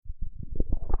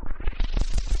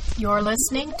You're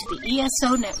listening to the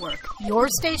ESO Network, your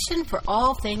station for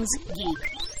all things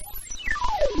geek.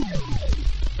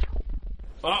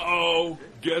 Uh-oh.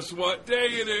 Guess what day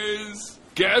it is?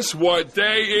 Guess what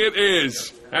day it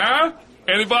is? Huh?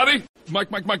 Anybody? Mike.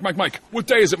 What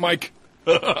day is it, Mike?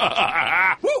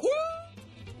 Welcome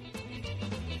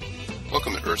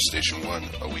to Earth Station 1,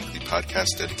 a weekly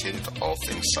podcast dedicated to all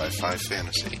things sci-fi,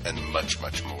 fantasy, and much,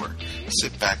 much more.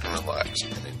 Sit back and relax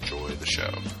and enjoy the show.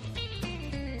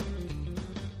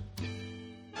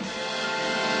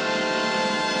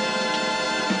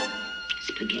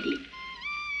 Spaghetti?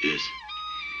 Yes,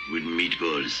 with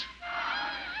meatballs.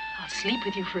 I'll sleep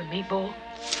with you for a meatball.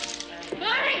 You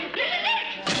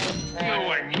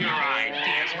and your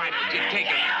ideas. Why don't you take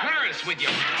a Paris with you,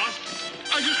 Ross?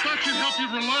 I just thought you'd help you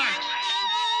relax.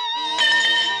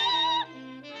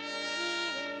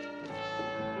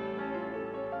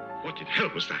 What the hell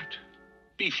was that?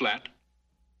 B flat.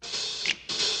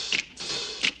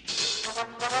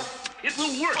 It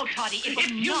will work. Oh, Toddy, it will If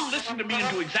you not. listen to me and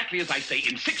do exactly as I say,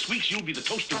 in 6 weeks you'll be the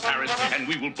toast of Paris, and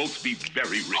we will both be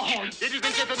very rich. Oh, Ladies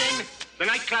and gentlemen, the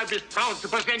nightclub is proud to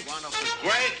present one of the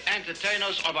Great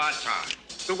entertainers of our time.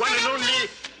 the one and only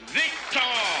Victor!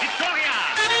 Victoria.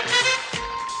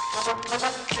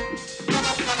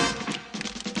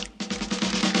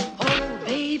 oh,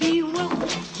 baby,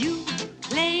 won't you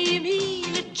play me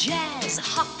the jazz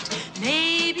hot?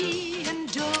 Maybe,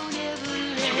 and don't ever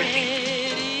let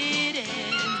it end.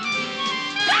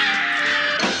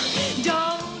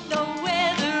 Don't know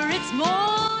whether it's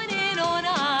morning or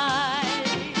night.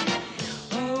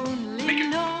 Only Make it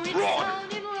know it's broad,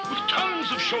 sounding with right.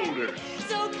 tons of shoulder.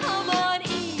 So come on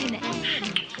in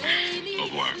and play me Au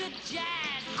revoir. the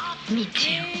jazz hot. Me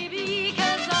too. Baby,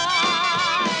 'cause I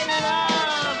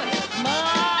love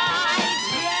my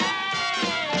jazz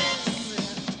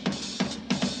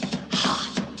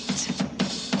hot.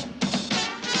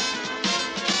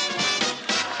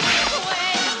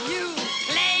 When you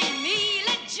play me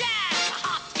the jazz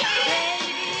hot,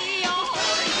 baby, you're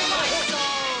holding my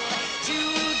soul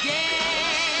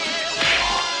together.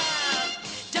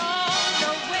 Don't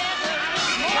know whether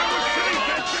it's morning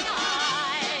or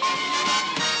night.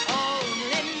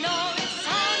 Only know it's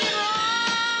sounding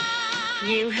right.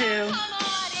 You who? Come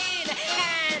on in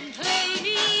and play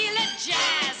me the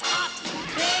jazz hot,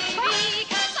 baby,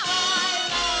 'cause I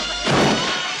love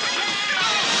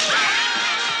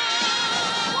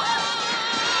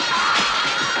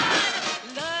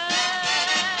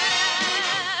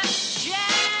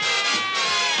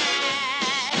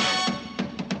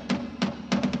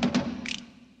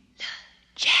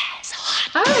jazz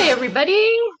hot. Hi,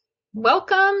 everybody.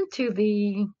 Welcome to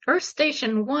the Earth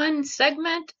Station 1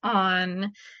 segment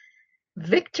on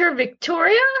Victor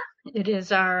Victoria. It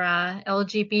is our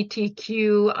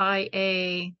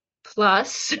LGBTQIA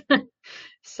plus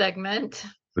segment.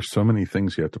 There's so many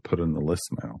things you have to put on the list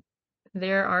now.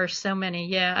 There are so many.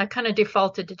 Yeah, I kind of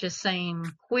defaulted to just saying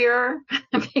queer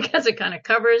because it kind of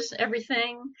covers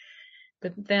everything.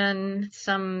 But then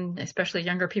some, especially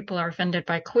younger people, are offended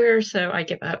by queer, so I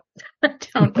give up. You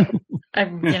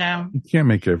can't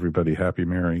make everybody happy,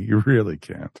 Mary. You really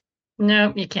can't.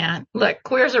 No, you can't. Look,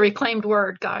 queer is a reclaimed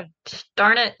word. God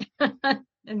darn it,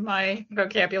 in my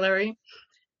vocabulary.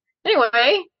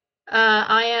 Anyway,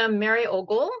 I am Mary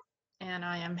Ogle, and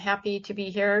I am happy to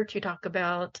be here to talk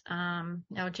about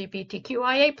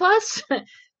LGBTQIA plus,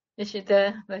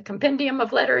 the compendium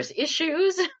of letters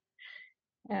issues.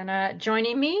 And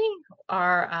joining me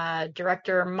are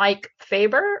director Mike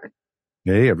Faber.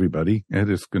 Hey, everybody. It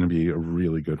is going to be a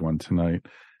really good one tonight.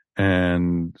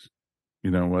 And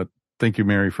you know what? Thank you,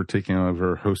 Mary, for taking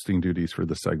over hosting duties for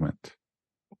the segment.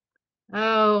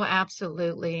 Oh,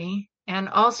 absolutely. And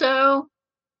also,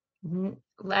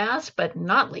 last but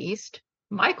not least,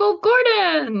 Michael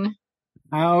Gordon.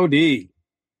 Howdy.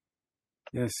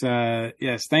 Yes,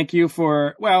 yes. Thank you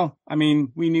for, well, I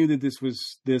mean, we knew that this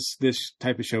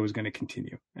type of show was going to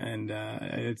continue. And,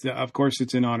 of course,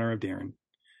 it's in honor of Darren.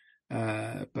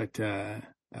 But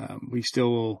we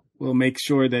still will make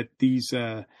sure that these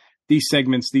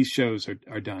segments, these shows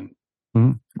are done.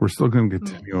 Mm-hmm. We're still going to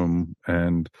continue them.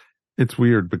 And it's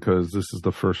weird because this is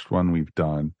the first one we've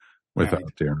done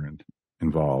without Darren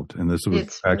involved. And this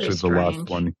was actually the last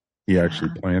one he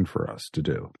actually planned for us to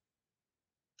do.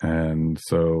 And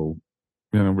so,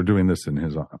 we're doing this in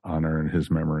his honor and his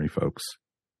memory, folks.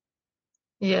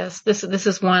 Yes, this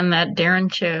is one that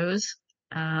Darren chose,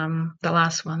 the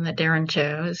last one that Darren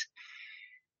chose.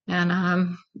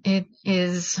 And it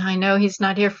is, I know he's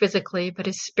not here physically, but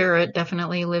his spirit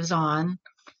definitely lives on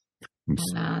in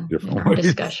our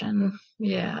discussion.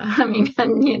 Yeah, I mean,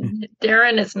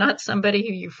 Darren is not somebody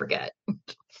who you forget.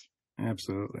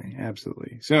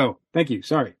 Absolutely. So, thank you.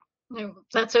 Sorry. No,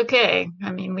 that's okay.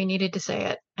 I mean, we needed to say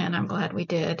it, and I'm glad we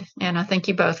did. And I thank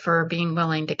you both for being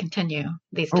willing to continue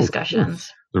these discussions.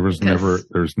 There's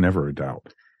never a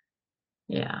doubt.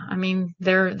 Yeah, I mean,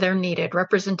 they're needed.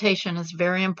 Representation is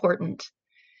very important.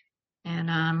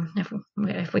 And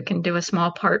if we can do a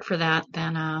small part for that,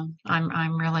 then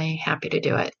I'm really happy to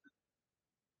do it.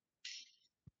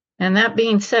 And that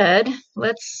being said,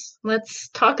 let's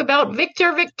talk about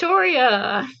Victor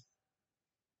Victoria.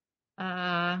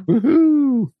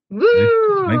 Woohoo!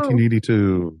 Woo!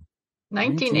 1982.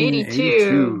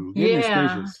 1982.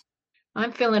 Yeah. Gracious.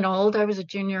 I'm feeling old. I was a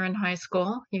junior in high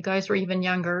school. You guys were even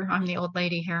younger. I'm the old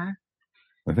lady here.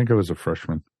 I think I was a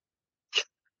freshman.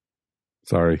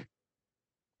 Sorry.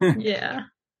 Yeah.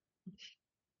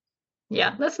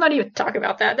 Yeah, let's not even talk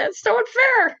about that. That's so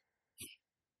unfair.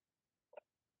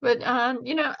 But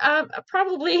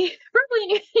probably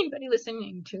anybody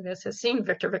listening to this has seen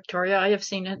Victor Victoria. I have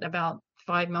seen it about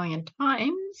 5 million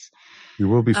times. You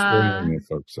will be spoiling it,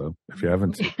 folks. So if you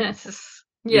haven't seen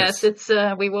yes, it's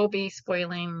we will be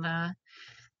spoiling the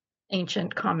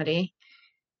ancient comedy.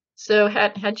 So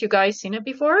had you guys seen it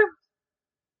before?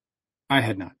 I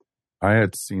had not. I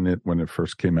had seen it when it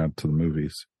first came out to the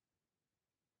movies.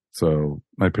 So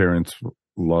my parents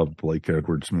loved Blake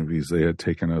Edwards movies. They had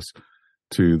taken us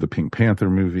to the Pink Panther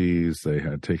movies. They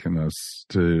had taken us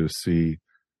to see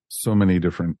so many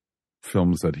different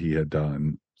films that he had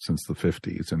done since the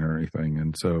 50s and everything.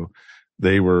 And so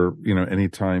they were,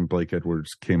 anytime Blake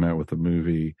Edwards came out with a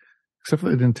movie, except for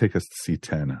they didn't take us to see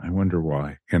 10. I wonder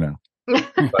why,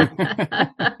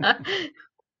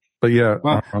 But yeah.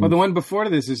 Well, the one before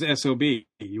this is SOB. Right.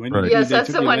 Yes,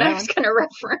 that's the one I was going to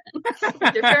reference.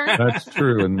 That's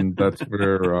true. And that's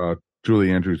where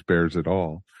Julie Andrews bears it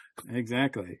all.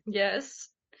 Exactly. Yes.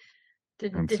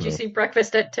 Did you see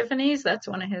Breakfast at Tiffany's? That's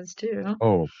one of his too.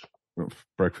 Oh,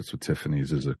 Breakfast with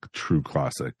Tiffany's is a true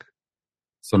classic.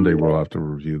 Someday we'll have to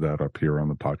review that up here on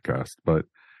the podcast. But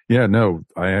yeah, no,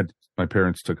 my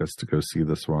parents took us to go see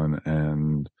this one,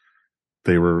 and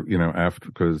they were,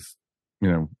 because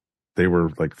they were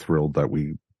like thrilled that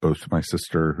my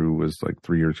sister, who was like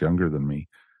 3 years younger than me,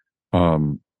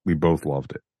 we both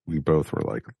loved it. We both were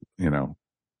like,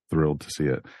 thrilled to see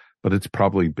it. But it's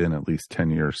probably been at least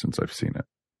 10 years since I've seen it.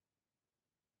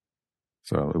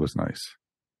 So it was nice.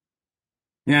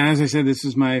 Yeah, as I said, this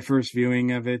is my first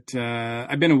viewing of it.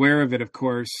 I've been aware of it, of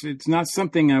course. It's not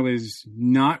something I was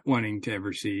not wanting to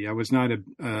ever see. It was not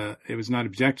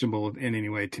objectionable in any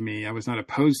way to me. I was not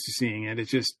opposed to seeing it. It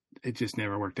just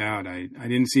never worked out. I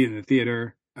didn't see it in the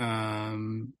theater. I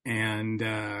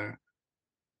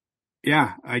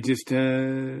just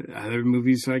other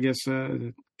movies, I guess,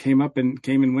 came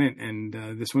and went, and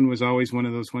this one was always one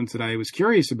of those ones that I was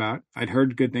curious about. I'd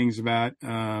heard good things about,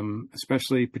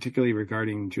 particularly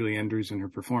regarding Julie Andrews and her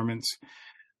performance.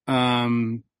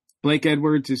 Blake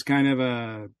Edwards is kind of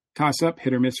a toss-up,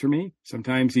 hit or miss for me.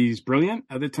 Sometimes he's brilliant,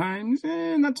 other times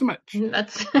not so much.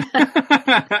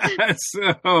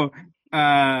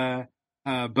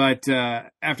 But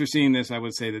after seeing this, I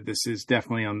would say that this is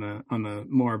definitely on the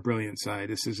more brilliant side.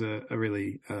 This is a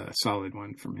really solid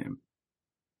one from him.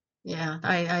 Yeah,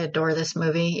 I adore this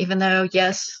movie, even though,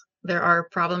 yes, there are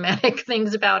problematic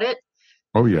things about it.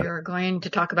 Oh, yeah. We're going to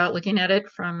talk about looking at it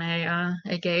from a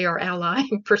gay or ally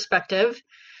perspective.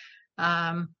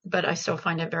 But I still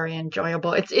find it very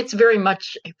enjoyable. It's very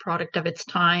much a product of its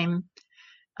time.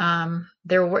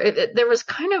 There was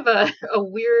kind of a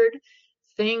weird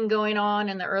thing going on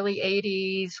in the early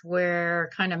 80s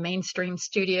where kind of mainstream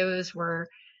studios were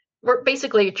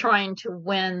basically trying to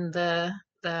win the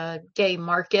gay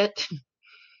market,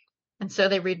 and so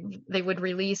they would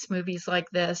release movies like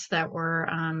this that were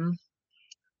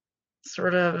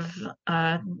sort of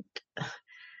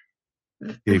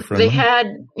gay friendly. They had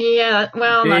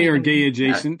gay or gay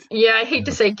adjacent. I hate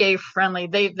to say gay friendly.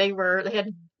 They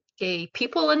had gay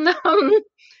people in them,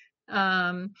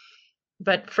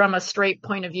 but from a straight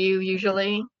point of view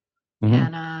usually.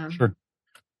 Mm-hmm. And sure.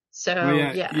 So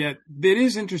yeah, it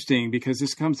is interesting because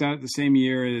this comes out the same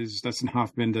year as Dustin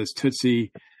Hoffman does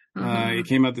Tootsie. Mm-hmm. It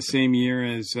came out the same year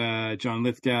as John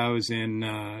Lithgow is in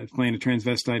playing a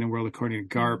transvestite in World According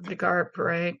to Garp. The Garp,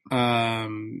 right?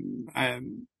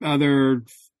 Other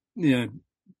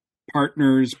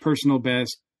partners, personal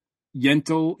best.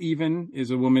 Yentl even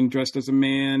is a woman dressed as a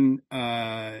man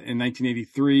in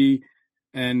 1983.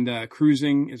 And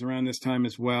Cruising is around this time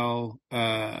as well,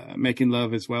 Making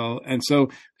Love as well. And so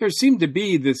there seemed to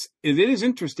be this, it is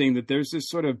interesting that there's this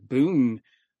sort of boon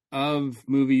of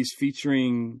movies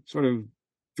featuring sort of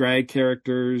drag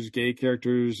characters, gay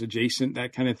characters, adjacent,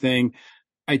 that kind of thing.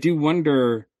 I do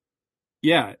wonder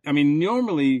yeah, I mean,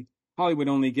 normally Hollywood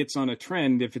only gets on a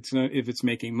trend if it's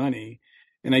making money,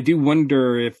 and I do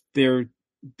wonder if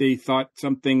they thought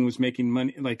something was making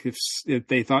money, like if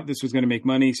they thought this was going to make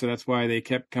money, so that's why they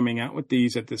kept coming out with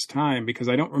these at this time. Because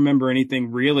I don't remember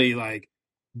anything really like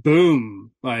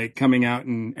boom, like coming out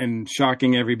and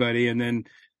shocking everybody, and then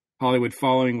Hollywood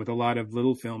following with a lot of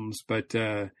little films. But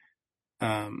it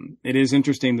is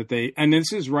interesting that and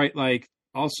this is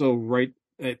also right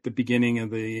at the beginning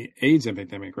of the AIDS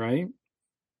epidemic, right?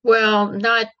 Well,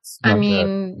 I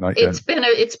mean, Not it's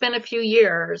been a few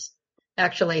years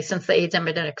actually since the AIDS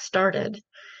epidemic started.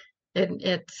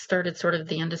 It started sort of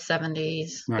the end of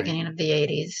 70s, right. Beginning of the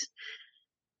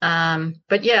 80s.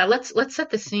 But yeah, let's set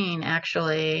the scene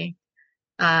actually.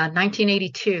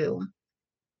 1982.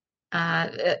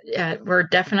 We're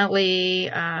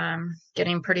definitely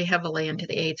getting pretty heavily into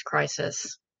the AIDS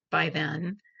crisis by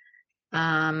then.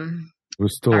 It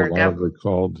was still they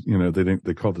called,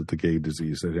 they called it the gay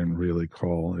disease. They didn't really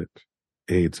call it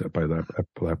AIDS by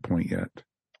that point yet.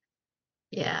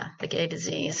 Yeah, the gay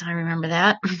disease. I remember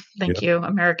that. Thank you,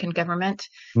 American government.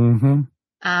 Mm-hmm.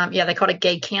 Yeah, they called it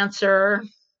gay cancer.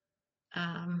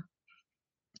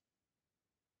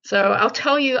 So I'll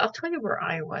tell you where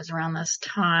I was around this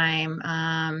time.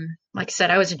 Like I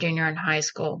said, I was a junior in high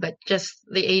school, but just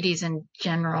the 80s in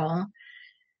general.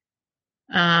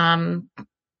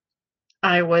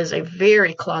 I was a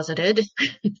very closeted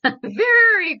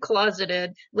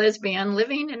lesbian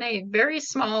living in a very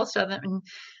small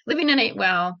living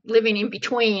in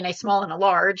between a small and a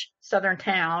large southern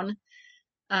town,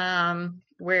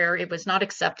 where it was not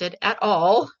accepted at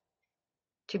all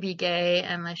to be gay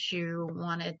unless you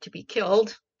wanted to be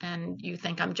killed. And you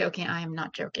think I'm joking? I am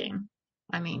not joking.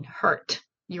 I mean, hurt.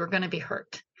 You were going to be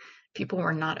hurt. People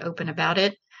were not open about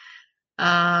it.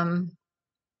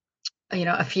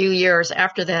 A few years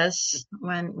after this,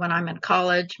 when I'm in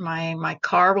college, my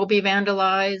car will be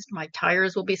vandalized, my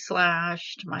tires will be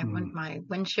slashed, my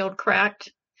windshield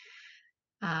cracked,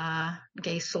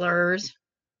 gay slurs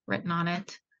written on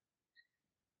it.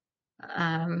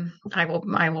 I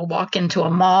will walk into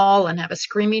a mall and have a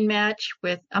screaming match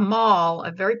with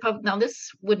a very public. Now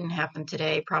this wouldn't happen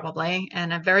today probably,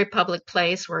 and a very public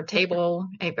place where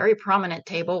a very prominent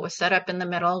table was set up in the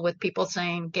middle with people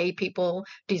saying gay people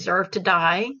deserve to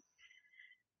die,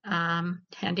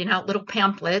 handing out little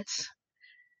pamphlets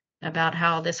about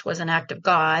how this was an act of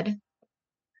God.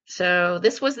 So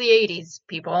this was the 80s,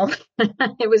 people.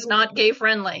 It was not gay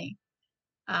friendly.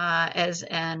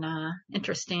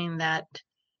 Interesting that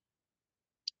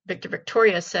Victor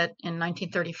Victoria said in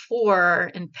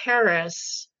 1934 in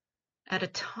Paris, at a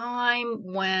time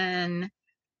when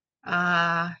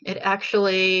it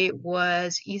actually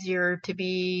was easier to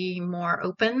be more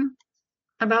open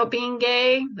about being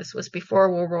gay. This was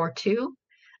before World War II.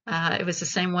 It was the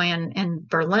same way in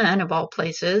Berlin, of all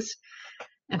places.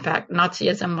 In fact,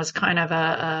 Nazism was kind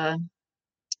of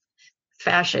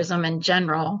fascism in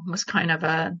general was kind of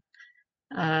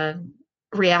a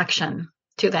reaction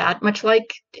to that, much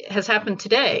like has happened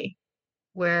today,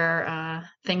 where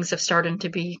things have started to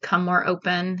become more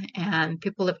open and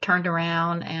people have turned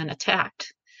around and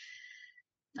attacked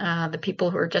the people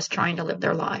who are just trying to live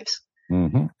their lives.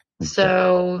 Mm-hmm.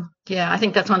 So, yeah, I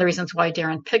think that's one of the reasons why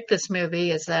Darren picked this movie,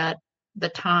 is that the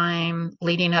time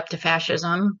leading up to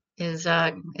fascism is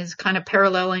kind of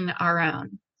paralleling our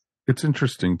own. It's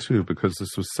interesting, too, because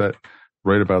this was set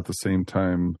right about the same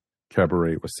time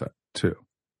Cabaret was set, too.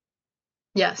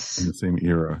 Yes. In the same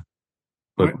era.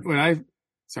 But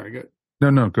sorry, go.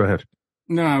 No, go ahead.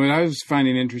 No, I mean, I was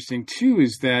finding interesting, too,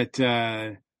 is that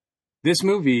this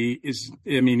movie is,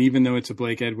 I mean, even though it's a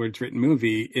Blake Edwards written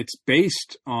movie, it's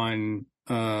based on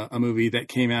a movie that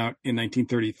came out in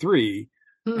 1933,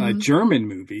 a German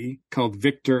movie called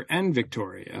Victor and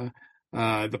Victoria.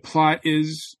 The plot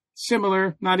is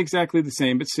similar, not exactly the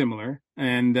same, but similar.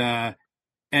 And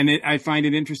I find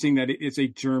it interesting that it's a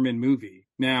German movie.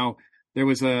 Now, there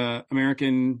was a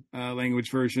American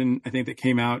language version, I think, that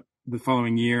came out the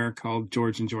following year called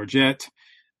George and Georgette.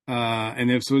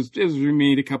 And it was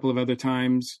remade a couple of other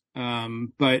times.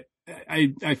 But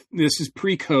this is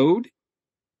pre-code,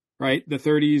 right?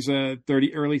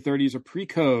 The early 30s are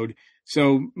pre-code.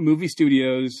 So movie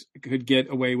studios could get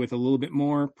away with a little bit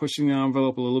more, pushing the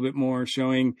envelope a little bit more,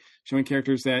 showing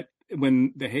characters that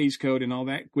when the Hays Code and all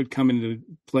that would come into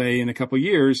play in a couple of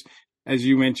years, as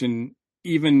you mentioned,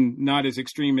 even not as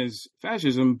extreme as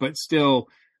fascism, but still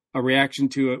a reaction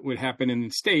to it would happen in the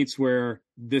States, where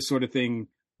this sort of thing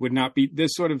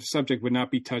this sort of subject would not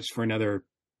be touched for another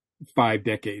 5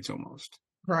 decades almost.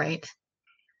 Right.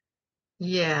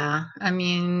 Yeah. I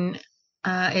mean,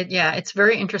 It's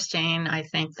very interesting. I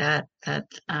think that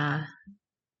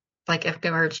like if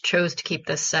Edwards chose to keep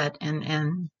this set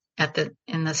in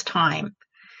this time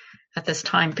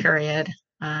period,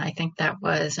 I think that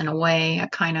was in a way a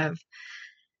kind of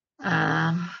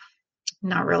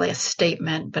not really a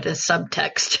statement, but a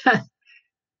subtext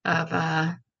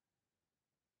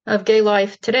of gay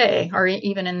life today, or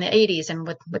even in the 80s, and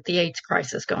with the AIDS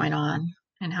crisis going on,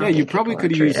 and how you probably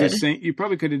could have used the same. You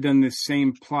probably could have done this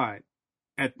same plot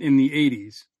in the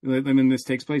 80s. I mean, this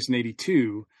takes place in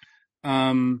 82.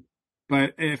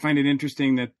 But I find it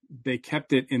interesting that they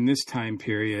kept it in this time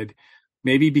period,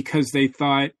 maybe because they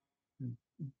thought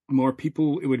more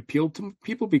people, it would appeal to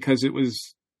people because it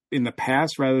was in the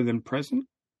past rather than present.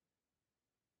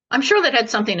 I'm sure that had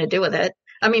something to do with it.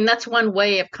 I mean, that's one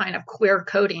way of kind of queer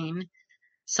coding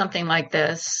something like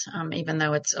this, even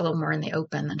though it's a little more in the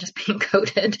open than just being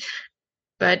coded.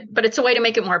 But it's a way to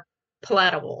make it more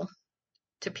palatable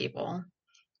to people.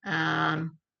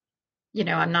 I'm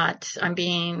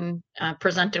being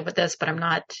presented with this, but I'm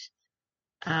not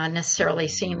necessarily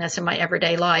seeing this in my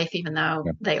everyday life, even though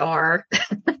they are,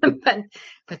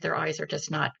 but their eyes are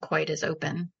just not quite as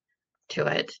open to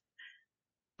it.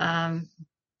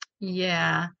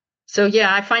 So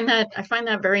I find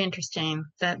that very interesting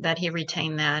that he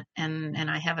retained that, and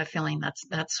I have a feeling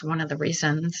that's one of the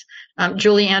reasons.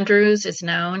 Julie Andrews is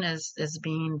known as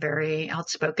being very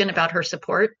outspoken about her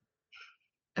support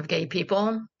of gay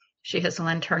people. She has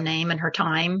lent her name and her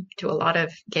time to a lot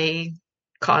of gay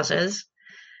causes.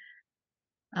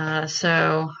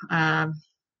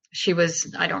 She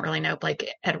was, I don't really know Blake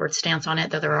Edwards' stance on it,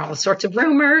 though there are all sorts of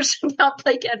rumors about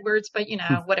Blake Edwards, but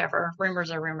whatever, rumors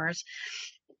are rumors.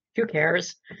 Who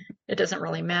cares? It doesn't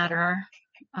really matter.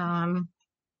 And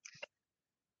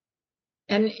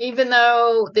even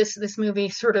though this movie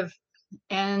sort of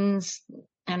ends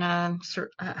in a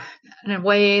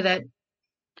way that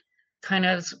kind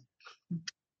of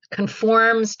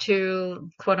conforms to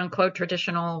quote unquote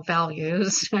traditional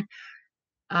values,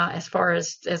 as far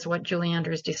as what Julie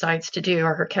Andrews decides to do,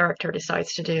 or her character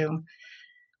decides to do.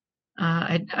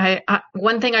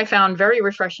 One thing I found very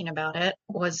refreshing about it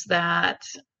was that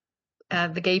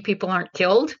the gay people aren't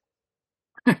killed.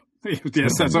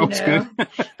 Yes, that's always good.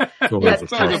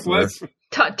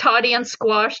 Toddy and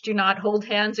Squash do not hold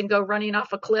hands and go running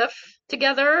off a cliff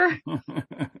together.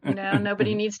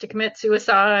 Nobody needs to commit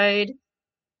suicide.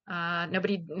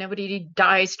 Nobody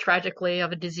dies tragically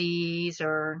of a disease,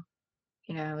 or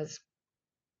and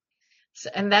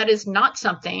that is not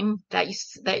something that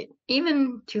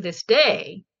even to this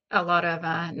day, a lot of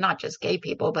not just gay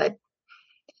people, but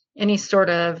any sort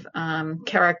of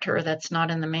character that's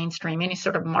not in the mainstream, any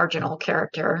sort of marginal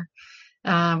character.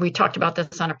 We talked about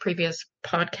this on a previous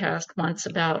podcast once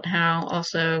about how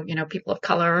also, people of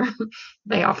color,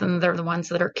 they're the ones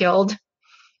that are killed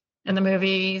in the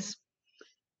movies.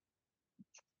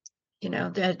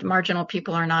 That marginal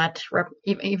people are not,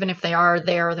 even if they are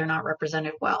there, they're not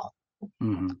represented well.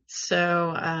 Mm-hmm.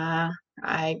 So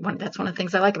that's one of the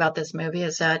things I like about this movie,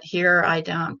 is that here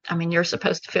you're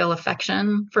supposed to feel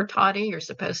affection for Toddy. You're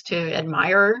supposed to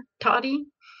admire Toddy.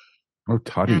 Oh,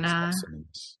 Toddy's awesome.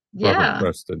 Robert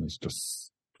Preston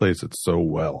plays it so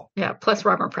well. Yeah, plus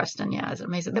Robert Preston, is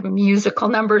amazing. The musical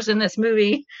numbers in this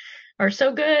movie are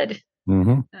so good.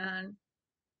 Mm-hmm.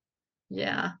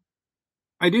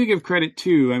 I do give credit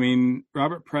too. I mean,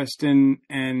 Robert Preston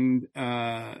and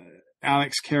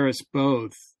Alex Karras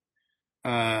both.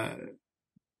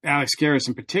 Alex Karras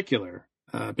in particular,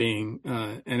 being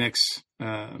a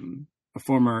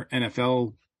former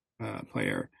NFL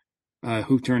player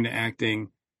who turned to acting.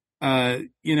 I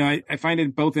find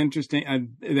it both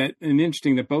interesting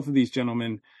that both of these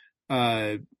gentlemen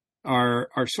are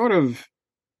sort of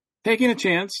taking a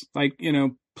chance, like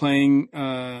playing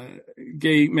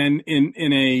gay men in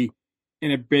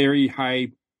a very high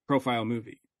profile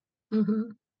movie.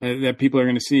 Mm-hmm. That people are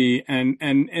going to see, and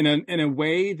in a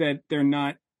way that they're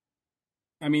not.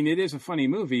 I mean, it is a funny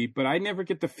movie, but I never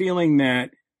get the feeling that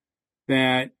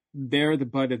they're the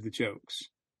butt of the jokes.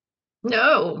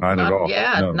 No, not at all.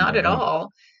 Yeah, not at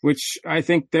all. Which I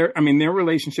think their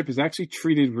relationship is actually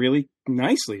treated really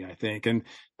nicely, I think, and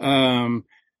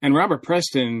Robert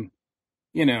Preston.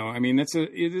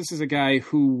 This is a guy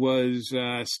who was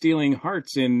stealing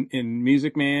hearts in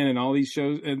Music Man and all these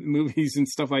shows and movies and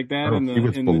stuff like that. He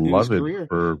was beloved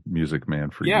for Music Man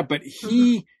for years. But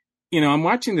he, I'm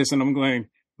watching this and I'm going,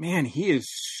 man, he is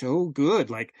so good.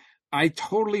 Like, I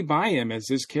totally buy him as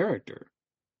his character.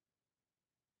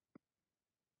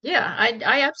 Yeah,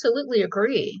 I absolutely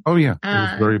agree. Oh yeah, it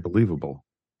was very believable.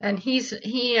 And he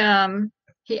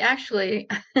he actually,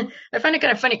 I find it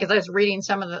kind of funny because I was reading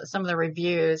some of the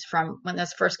reviews from when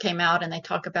this first came out, and they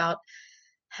talk about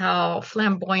how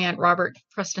flamboyant Robert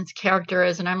Preston's character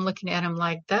is, and I'm looking at him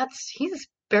like he's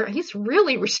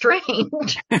really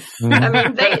restrained. I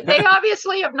mean, they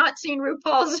obviously have not seen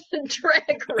RuPaul's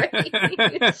Drag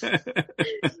Race.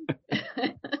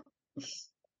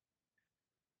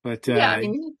 But yeah, I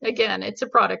mean, again, it's a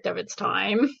product of its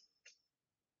time.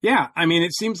 Yeah, I mean,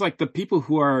 it seems like the people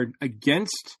who are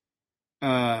against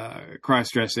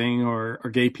cross-dressing or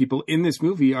gay people in this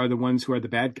movie are the ones who are the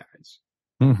bad guys.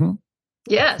 Mm-hmm.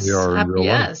 Yes,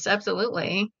 yes,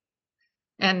 absolutely.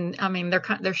 And I mean,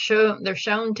 they're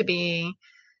shown to be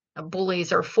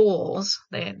bullies or fools.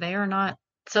 They are not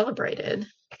celebrated.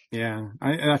 Yeah,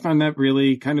 I found that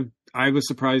really kind of. I was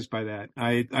surprised by that.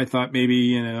 I thought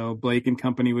maybe Blake and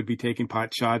company would be taking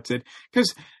pot shots at,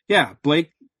 because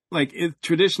Blake, like,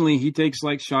 traditionally he takes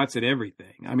like shots at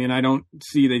everything. I mean, I don't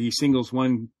see that he singles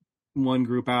one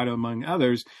group out among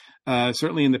others.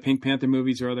 Certainly in the Pink Panther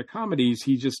movies or other comedies,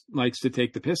 he just likes to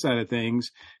take the piss out of things.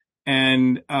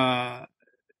 And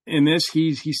in this,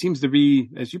 he seems to be,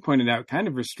 as you pointed out, kind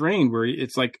of restrained, where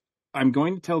it's like, I'm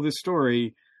going to tell this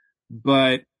story,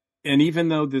 and even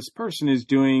though this person is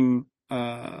doing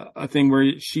a thing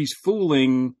where she's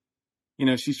fooling,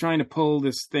 she's trying to pull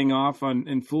this thing off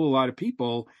and fool a lot of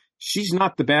people, she's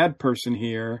not the bad person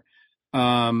here.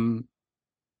 And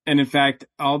in fact,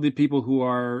 all the people who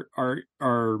are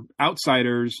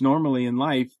outsiders normally in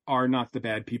life are not the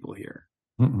bad people here.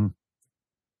 Mm-mm.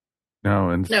 No,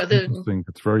 and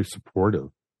it's very supportive,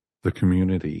 the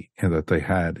community that they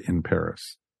had in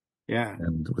Paris. Yeah.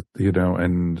 And,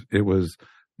 and it was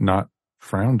not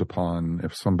frowned upon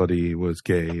if somebody was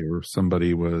gay or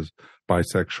somebody was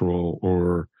bisexual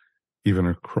or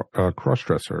even a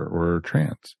cross-dresser or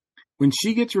trans. When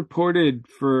she gets reported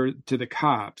to the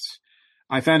cops,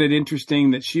 I found it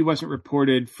interesting that she wasn't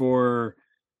reported for,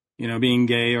 being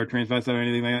gay or transvestite or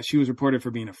anything like that. She was reported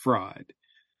for being a fraud.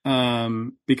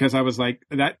 Because I was like,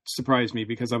 that surprised me,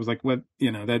 because I was like, what,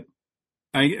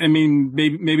 I mean,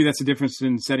 maybe that's the difference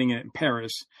in setting it in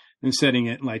Paris and setting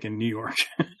it like in New York.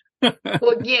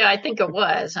 Well, yeah, I think it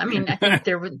was. I mean, I think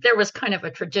there was kind of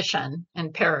a tradition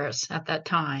in Paris at that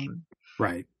time.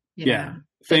 Right. Yeah.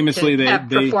 Famously, they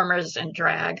performers and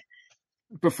drag.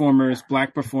 Performers,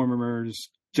 black performers,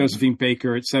 Josephine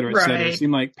Baker, et cetera, et cetera. It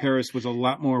seemed like Paris was a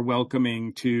lot more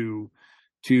welcoming to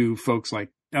folks like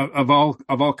of all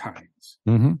kinds.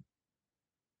 Mm-hmm.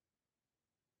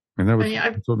 And that was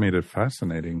that's what made it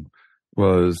fascinating.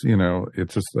 Was,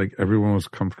 it's just like everyone was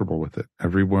comfortable with it.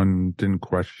 Everyone didn't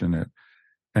question it.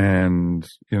 And,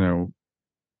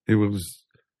 it was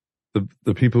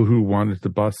the people who wanted to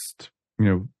bust,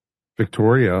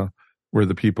 Victoria were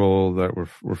the people that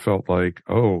were felt like,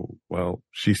 oh, well,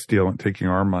 she's taking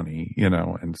our money,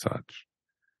 and such.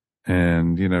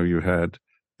 And, you had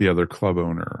the other club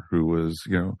owner who was,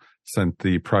 sent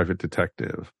the private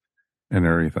detective and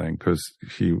everything, because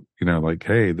he, like,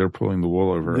 hey, they're pulling the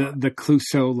wool over the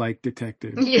Clouseau-like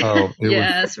detective. Yeah,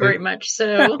 yes, very much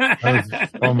so. I was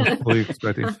almost fully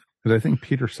expecting, because I think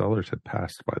Peter Sellers had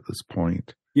passed by this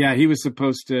point. Yeah, he was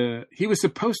supposed to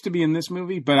be in this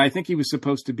movie, but I think he was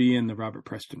supposed to be in the Robert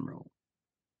Preston role.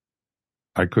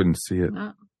 I couldn't see it.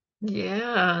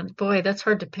 Yeah, boy, that's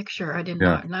hard to picture. I did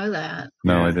not know that.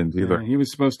 No, I didn't either. He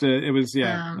was supposed to. It was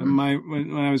when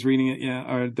I was reading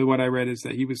it, what I read is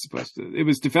that he was supposed to. It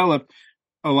was developed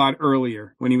a lot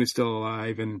earlier when he was still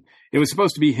alive, and it was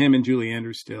supposed to be him and Julie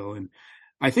Andrews still. And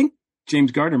I think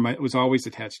James Gardner was always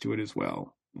attached to it as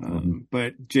well.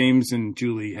 But James and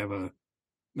Julie have a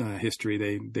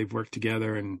history. They've worked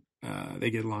together, and they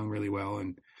get along really well,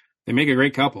 and they make a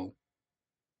great couple.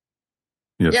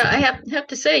 Yes, yeah, I have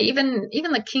to say, even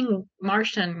the King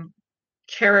Martian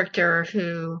character,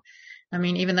 who, I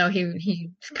mean, even though he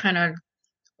kind of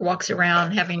walks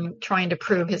around trying to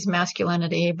prove his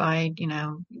masculinity by,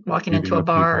 walking into a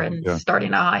bar and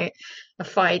starting a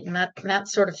fight and that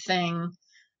sort of thing,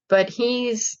 but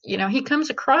he's, he comes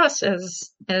across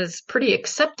as pretty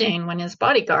accepting when his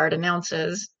bodyguard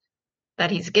announces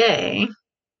that he's gay.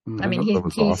 I mean,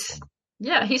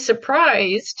 he's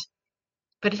surprised.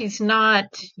 But he's not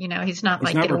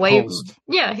like, get away.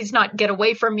 Yeah, he's not, get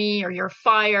away from me, or you're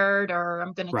fired, or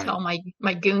I'm going to tell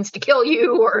my goons to kill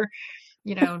you, or,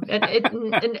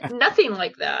 nothing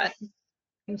like that.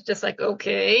 He's just like,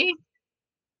 okay,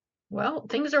 well,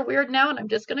 things are weird now, and I'm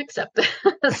just going to accept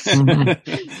this.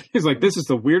 He's like, this is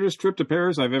the weirdest trip to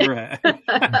Paris I've ever had.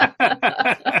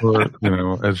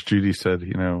 Or, as Judy said,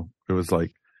 it was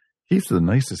like, he's the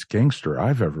nicest gangster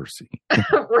I've ever seen.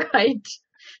 Right.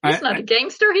 He's not a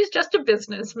gangster. He's just a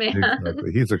businessman.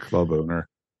 Exactly. He's a club owner.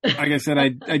 Like I said,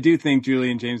 I do think Julie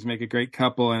and James make a great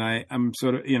couple, and I'm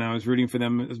sort of, I was rooting for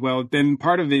them as well. Then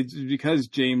part of it is because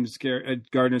James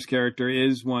Gardner's character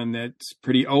is one that's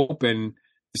pretty open,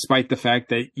 despite the fact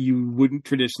that you wouldn't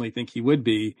traditionally think he would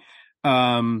be.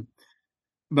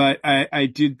 But I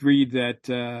did read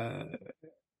that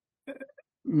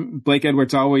Blake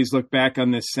Edwards always looked back on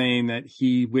this saying that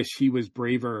he wished he was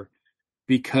braver,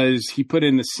 because he put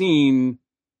in the scene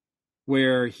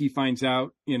where he finds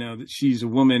out, that she's a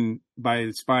woman by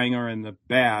spying her in the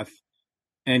bath,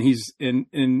 and he's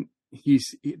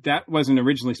that wasn't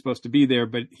originally supposed to be there,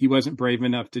 but he wasn't brave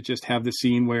enough to just have the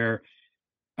scene where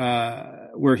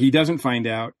he doesn't find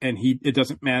out, and it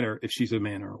doesn't matter if she's a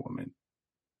man or a woman.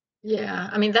 Yeah,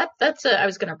 I mean I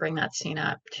was going to bring that scene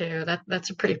up too. That's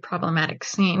a pretty problematic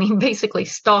scene. He basically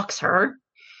stalks her.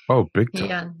 Oh, big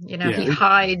time. He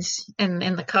hides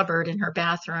in the cupboard in her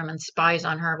bathroom and spies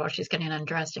on her while she's getting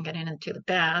undressed and getting into the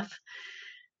bath.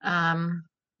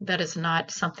 That is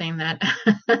not something that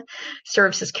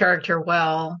serves his character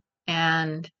well.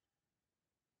 And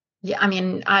yeah, I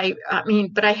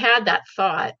mean, but I had that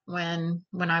thought when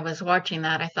I was watching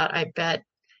that.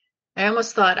 I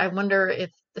almost thought, I wonder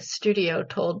if the studio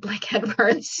told Blake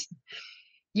Edwards,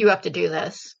 you have to do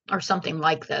this or something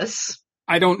like this.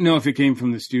 I don't know if it came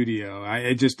from the studio.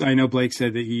 I know Blake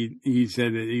said that he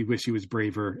said that he wished he was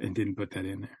braver and didn't put that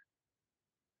in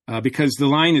there. Because the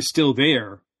line is still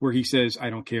there where he says, I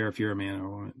don't care if you're a man or a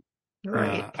woman.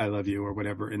 Right. I love you or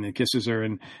whatever. And then kisses her.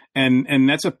 And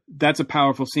that's a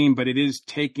powerful scene, but it is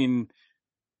taken.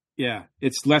 Yeah.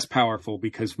 It's less powerful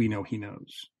because we know he knows.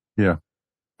 Yeah.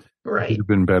 Right. It would have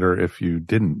been better if you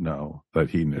didn't know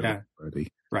that he knew already.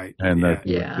 Right. And that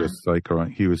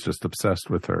he was just obsessed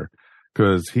with her.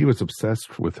 Because he was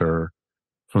obsessed with her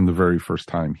from the very first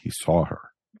time he saw her.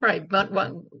 Right. But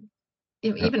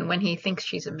even when he thinks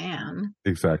she's a man.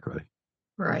 Exactly.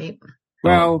 Right.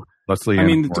 Well, Leslie,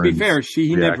 to be fair,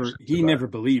 he never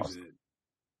believes it.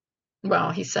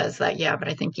 Well, he says that, yeah, but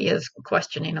I think he is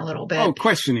questioning a little bit. Oh,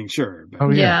 questioning, sure. But... Oh,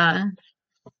 yeah.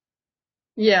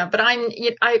 Yeah, but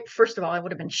first of all, I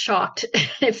would have been shocked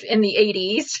if in the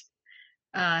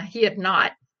 80s he had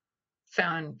not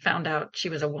found out she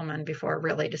was a woman before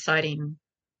really deciding,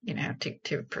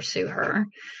 to pursue her,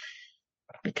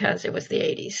 because it was the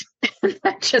 80s.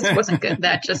 That just wasn't good.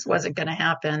 That just wasn't going to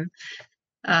happen.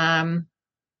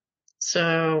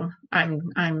 So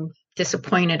I'm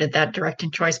disappointed at that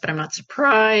directing choice, but I'm not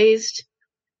surprised.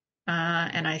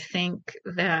 And I think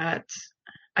that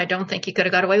I don't think he could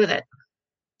have got away with it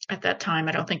at that time.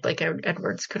 I don't think Blake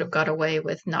Edwards could have got away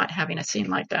with not having a scene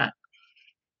like that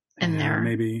in there.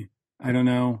 Maybe. I don't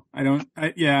know.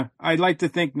 I'd like to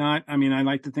think not. I mean, I'd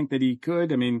like to think that he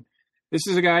could. I mean, this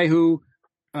is a guy who,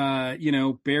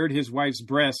 bared his wife's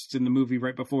breasts in the movie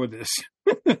right before this.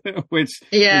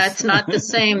 It's not the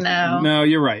same though. No,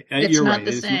 you're right. It's you're not right.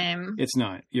 the same. It's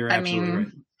not. You're absolutely right.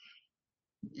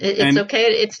 It's okay.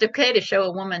 It's okay to show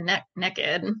a woman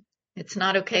naked. It's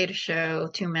not okay to show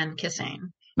two men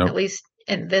kissing. Nope. At least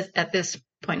at this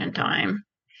point in time.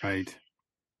 Right.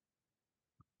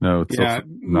 No, it's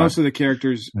most of the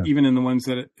characters, even in the ones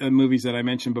movies that I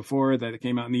mentioned before that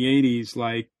came out in the 80s,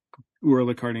 like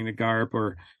Urla Carding the Garp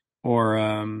or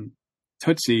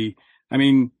Tootsie. I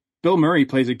mean, Bill Murray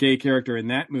plays a gay character in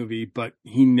that movie, but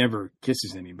he never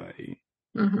kisses anybody.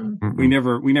 Mm-hmm.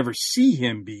 Mm-hmm. We never see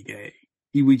him be gay.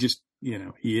 We just,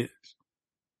 he is.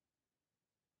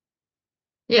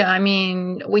 Yeah, I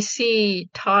mean, we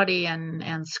see Toddy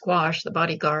and Squash, the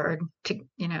bodyguard,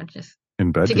 just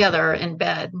in bed together in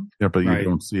bed. Yeah, but you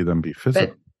don't see them be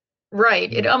physical.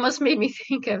 Right. It almost made me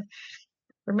think of,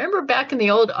 remember back in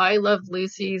the old I Love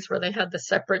Lucy's where they had the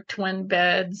separate twin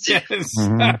beds? Yes.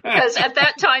 Because at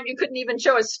that time you couldn't even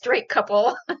show a straight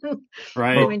couple.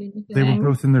 Right. They were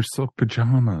both in their silk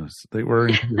pajamas. They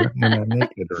weren't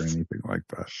naked or anything like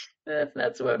that.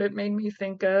 That's what it made me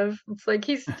think of. It's like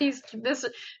he's this.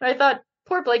 I thought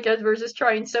poor Blake Edwards is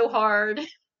trying so hard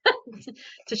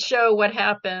to show what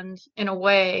happened in a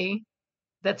way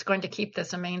that's going to keep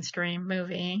this a mainstream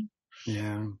movie.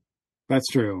 Yeah, that's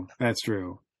true. But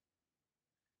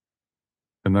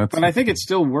I think it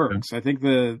still works. I think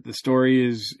the story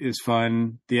is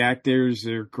fun. The actors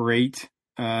are great.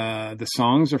 The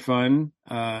songs are fun.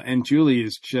 And Julie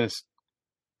is just,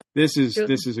 this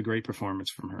is a great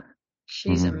performance from her.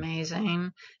 She's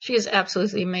amazing. She is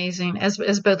absolutely amazing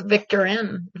as both Victor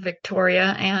and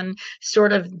Victoria, and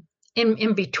sort of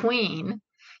in between,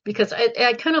 because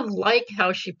I kind of like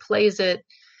how she plays it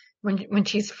when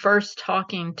she's first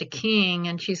talking to King,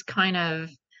 and she's kind of,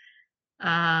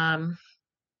 and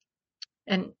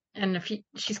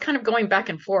she's kind of going back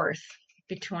and forth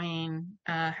between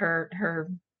her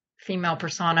female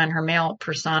persona and her male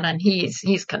persona, and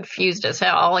he's confused as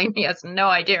hell. He has no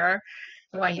idea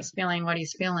why he's feeling what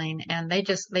he's feeling, and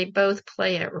they both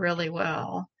play it really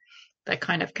well, that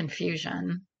kind of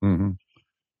confusion. Mm-hmm.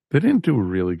 They didn't do a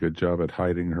really good job at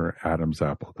hiding her Adam's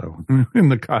apple, though, in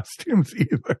the costumes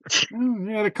either. You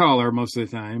had a collar most of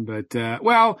the time, but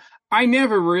I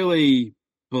never really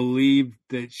believed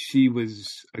that she was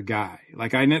a guy.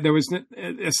 Like there was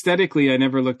aesthetically, I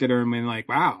never looked at her and been like,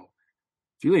 wow,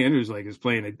 Julie Andrews is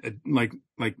playing like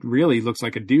really looks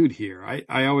like a dude here.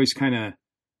 I always kind of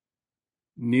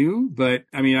knew, but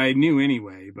I mean, I knew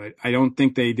anyway, but I don't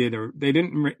think they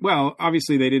didn't. Well,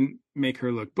 obviously they didn't make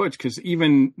her look butch, because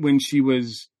even when she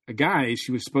was a guy,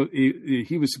 he was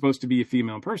supposed to be a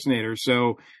female impersonator,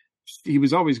 so he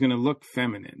was always going to look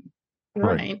feminine.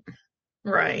 Right.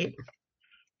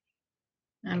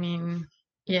 I mean,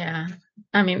 yeah.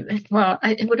 I mean, well,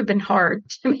 it would have been hard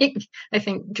to make, I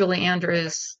think, Julie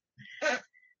Andrews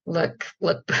look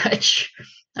butch.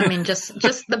 I mean, just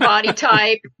the body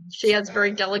type. She has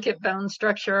very delicate bone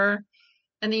structure,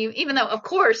 and even though, of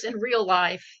course, in real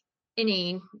life,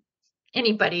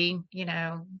 anybody,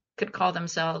 could call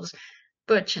themselves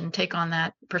butch and take on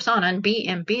that persona and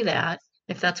be that,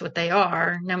 if that's what they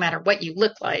are, no matter what you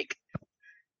look like.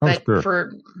 But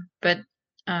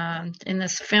in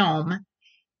this film,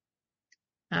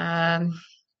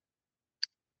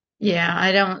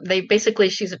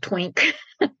 she's a twink.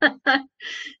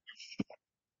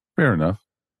 Fair enough.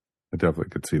 I definitely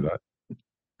could see that.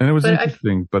 And it was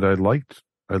interesting, but I liked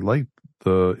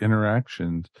the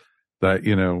interactions that,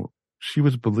 she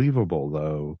was believable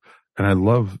though. And I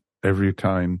love every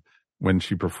time when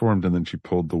she performed and then she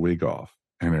pulled the wig off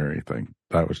and everything.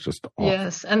 That was just awesome.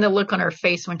 Yes. And the look on her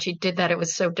face when she did that, it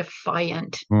was so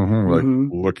defiant. Mm-hmm. Like,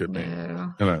 look at me.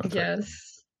 Yeah.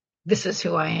 Yes. This is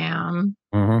who I am.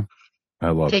 Mm-hmm. I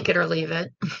love Take it or leave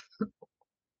it.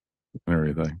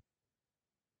 Everything.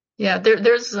 Yeah.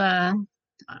 There's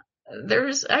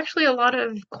actually a lot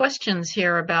of questions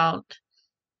here about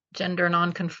gender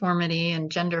nonconformity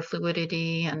and gender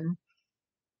fluidity, and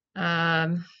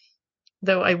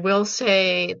though I will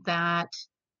say that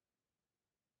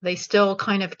they still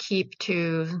kind of keep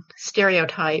to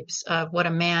stereotypes of what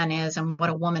a man is and what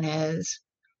a woman is.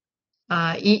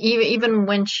 Even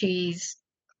when she's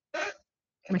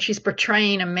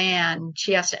portraying a man,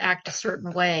 she has to act a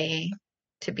certain way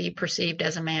to be perceived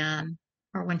as a man.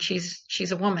 Or when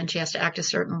she's a woman, she has to act a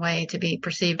certain way to be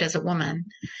perceived as a woman.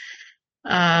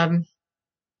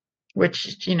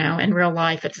 Which, in real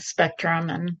life, it's a spectrum,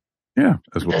 and yeah,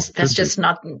 as well. That's just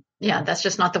not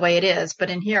the way it is. But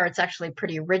in here, it's actually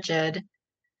pretty rigid.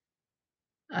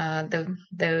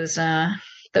 Those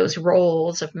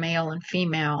roles of male and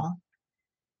female.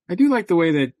 I do like the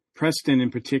way that Preston, in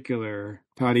particular,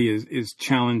 Toddy is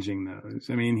challenging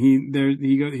those. I mean,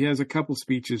 he has a couple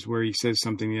speeches where he says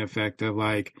something to the effect of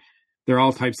like, "There are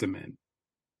all types of men.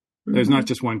 There's not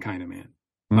just one kind of man.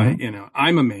 Mm-hmm.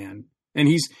 I'm a man." And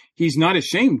he's not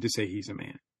ashamed to say he's a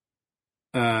man,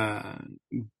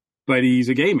 but he's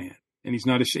a gay man, and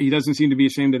he doesn't seem to be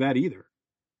ashamed of that either.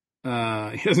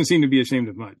 He doesn't seem to be ashamed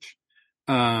of much.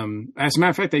 As a matter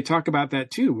of fact, they talk about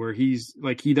that too, where he's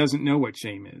like, he doesn't know what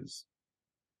shame is.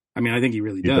 I mean, I think he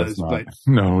really does, but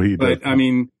no, he does. But I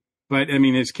mean,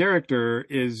 his character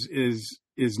is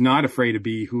not afraid to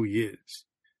be who he is,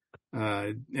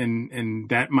 and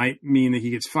that might mean that he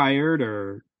gets fired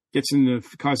or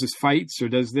causes fights or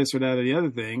does this or that or the other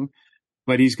thing,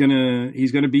 but he's gonna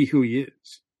be who he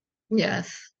is. Yes.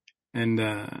 And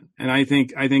I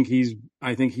think he's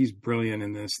brilliant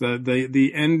in this.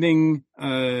 The ending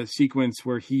sequence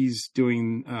where he's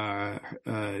doing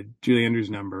Julie Andrews'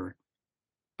 number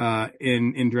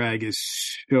in drag is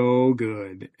so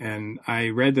good. And I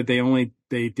read that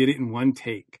they did it in one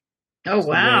take. Oh,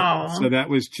 wow. So that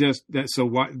was just that. So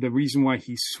the reason why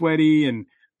he's sweaty and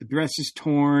the dress is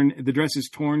torn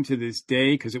to this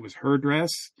day because it was her dress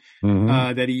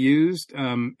that he used.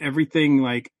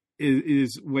 Everything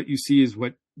is what you see is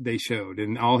what they showed,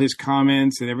 and all his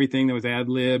comments and everything that was ad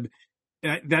lib.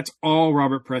 That's all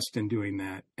Robert Preston doing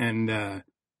that, and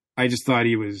I just thought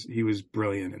he was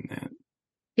brilliant in that.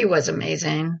 He was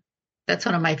amazing. That's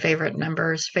one of my favorite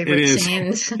numbers, favorite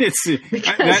scenes.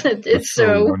 It's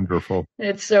so wonderful.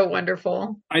 It's so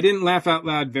wonderful. I didn't laugh out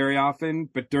loud very often,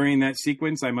 but during that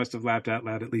sequence, I must have laughed out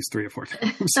loud at least 3 or 4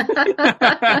 times.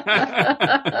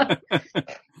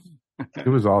 It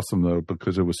was awesome though,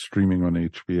 because it was streaming on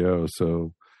HBO.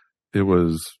 So it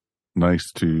was nice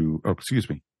to,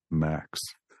 Max.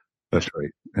 That's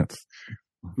right. That's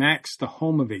Max, the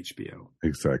home of HBO.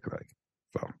 Exactly.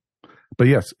 So But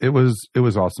yes, it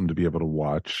was awesome to be able to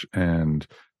watch, and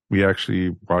we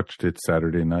actually watched it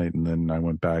Saturday night, and then I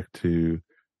went back to,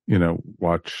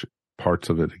 watch parts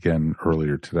of it again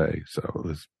earlier today.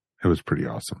 So it was pretty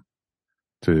awesome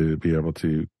to be able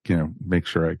to, make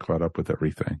sure I caught up with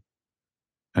everything.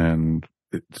 And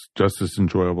it's just as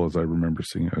enjoyable as I remember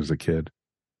seeing it as a kid.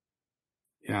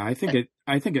 Yeah, I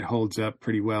think it holds up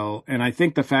pretty well. And I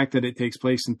think the fact that it takes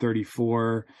place in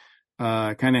 34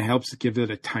 kind of helps give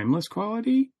it a timeless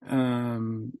quality.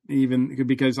 Even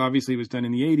because obviously it was done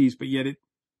in the 80s, but yet it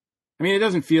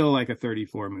doesn't feel like a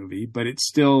 34 movie, but it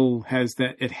still has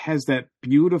that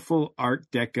beautiful Art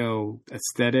Deco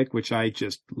aesthetic, which I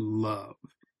just love.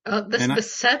 The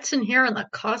sets in here and the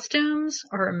costumes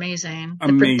are amazing.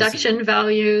 The production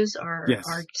values are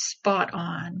spot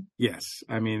on. Yes.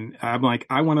 I'm like,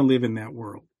 I want to live in that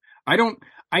world. I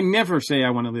never say I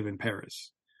want to live in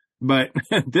Paris, but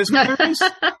this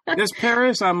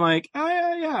Paris, I'm like,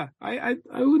 oh yeah, I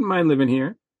wouldn't mind living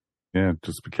here. Yeah,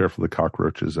 just be careful of the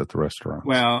cockroaches at the restaurant.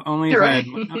 Well, only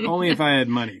if I had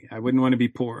money. I wouldn't want to be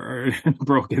poor or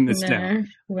broke in this town.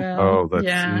 Well,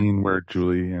 scene where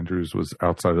Julie Andrews was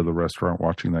outside of the restaurant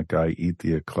watching that guy eat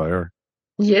the eclair.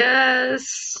 Yes.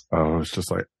 Oh, it's just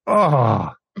like, oh.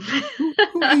 Who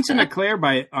eats an eclair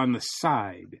on the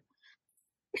side?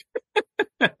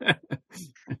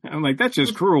 I'm like, that's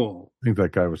just cruel. I think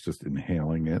that guy was just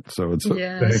inhaling it. So it's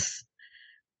yes.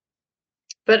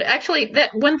 But actually,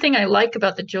 that one thing I like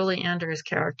about the Julie Andrews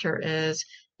character is,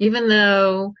 even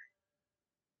though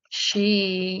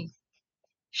she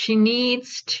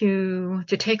needs to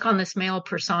take on this male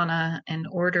persona in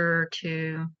order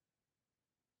to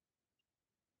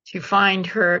find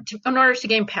in order to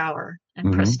gain power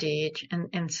and prestige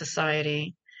in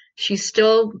society, she's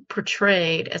still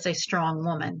portrayed as a strong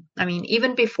woman.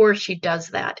 Even before she does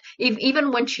that,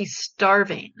 even when she's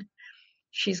starving,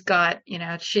 she's got,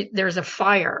 there's a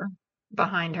fire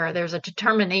behind her. There's a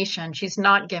determination. She's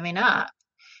not giving up.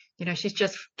 She's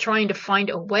just trying to find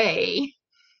a way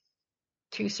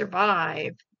to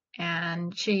survive.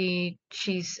 And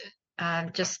she's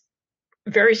just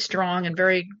very strong and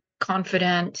very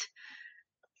confident.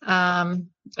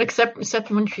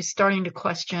 Except when she's starting to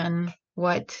question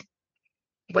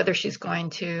whether she's going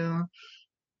to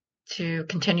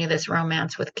continue this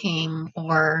romance with King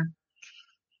or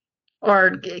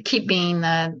keep being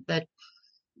the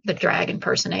drag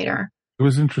impersonator. It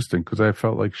was interesting because I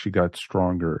felt like she got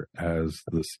stronger as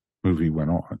this movie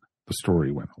went on, the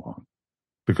story went along,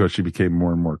 because she became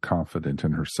more and more confident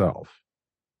in herself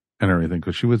and everything.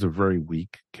 Because she was a very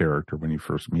weak character when you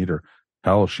first meet her.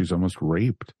 Hell, she's almost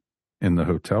raped in the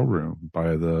hotel room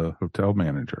by the hotel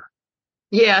manager.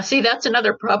 Yeah, see, that's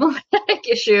another problematic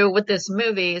issue with this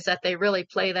movie, is that they really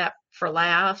play that for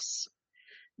laughs.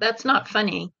 That's not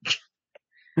funny.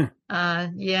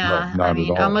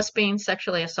 Almost being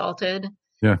sexually assaulted.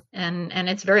 Yeah. And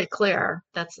it's very clear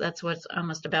that's what's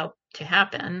almost about to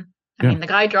happen. I mean, the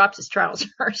guy drops his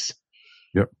trousers.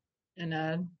 Yep.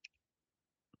 And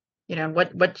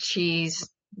what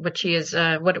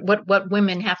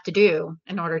women have to do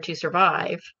in order to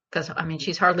survive, because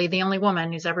she's hardly the only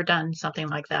woman who's ever done something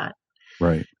like that.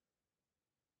 Right.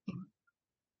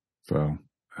 So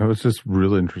that was just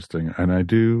really interesting. And I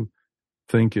do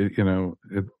think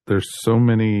there's so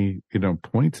many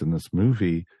points in this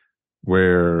movie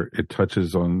where it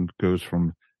goes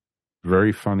from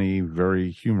very funny, very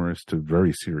humorous to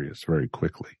very serious very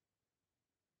quickly,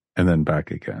 and then back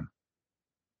again.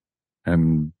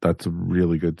 And that's a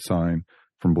really good sign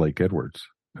from Blake Edwards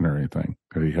and everything,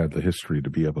 that he had the history to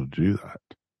be able to do that.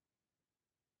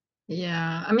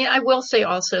 Yeah, I will say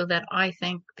also that I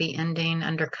think the ending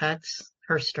undercuts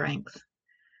her strength,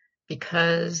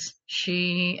 because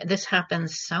this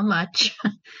happens so much,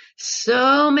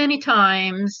 so many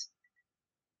times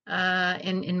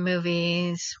in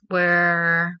movies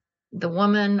where the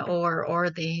woman or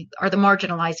the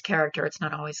marginalized character, it's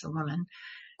not always the woman,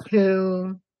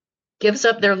 who gives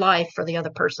up their life for the other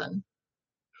person.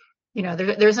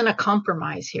 There isn't a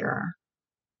compromise here.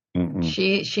 Mm-mm.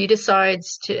 She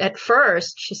decides to, at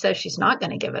first she says she's not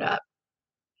going to give it up,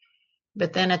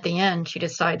 but then at the end she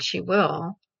decides she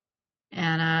will.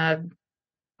 And I'm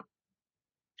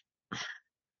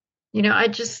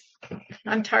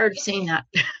tired of seeing that.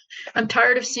 I'm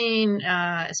tired of seeing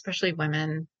especially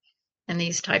women in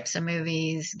these types of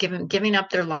movies giving up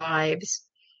their lives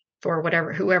for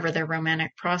whoever their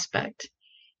romantic prospect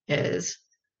is,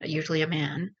 usually a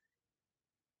man.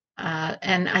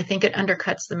 And I think it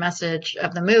undercuts the message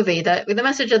of the movie. The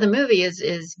message of the movie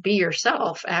is be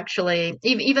yourself, actually,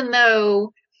 even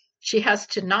though she has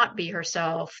to not be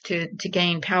herself to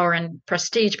gain power and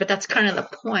prestige. But that's kind of the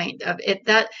point of it.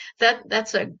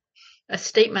 That's a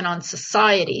statement on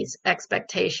society's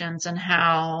expectations and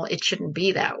how it shouldn't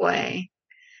be that way.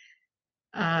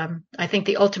 I think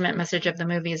the ultimate message of the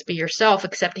movie is be yourself,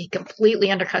 except he completely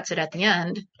undercuts it at the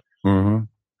end. Mm-hmm.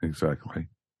 Exactly.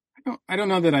 I don't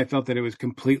know that I felt that it was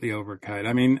completely undercut.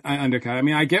 I mean,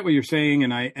 I get what you're saying,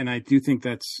 and I do think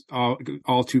that's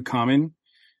all too common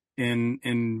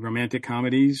in romantic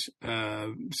comedies.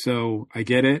 So I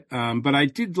get it. But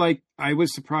I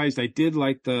was surprised. I did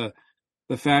like the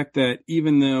fact that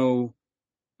even though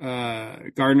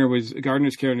Gardner's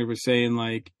character was saying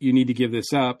like, you need to give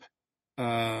this up,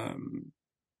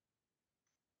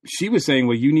 she was saying,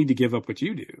 well, you need to give up what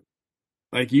you do.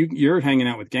 Like you're hanging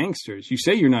out with gangsters. You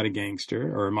say you're not a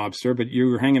gangster or a mobster, but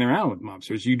you're hanging around with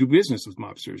mobsters. You do business with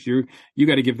mobsters. You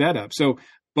got to give that up. So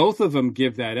both of them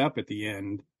give that up at the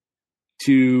end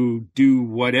to do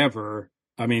whatever.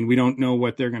 I mean, we don't know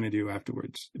what they're going to do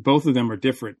afterwards. Both of them are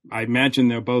different. I imagine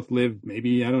they'll both live,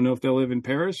 maybe, I don't know if they'll live in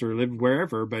Paris or live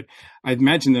wherever, but I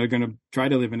imagine they're going to try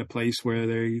to live in a place where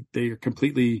they are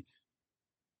completely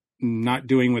not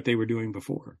doing what they were doing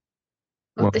before.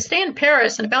 Well, if they stay in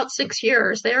Paris in about 6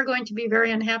 years, they are going to be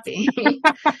very unhappy.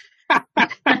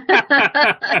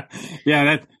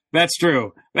 Yeah, that's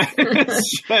true.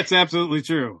 That's absolutely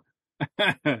true.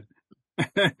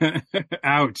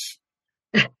 Ouch.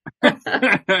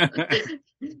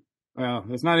 Well,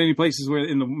 there's not any places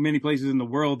many places in the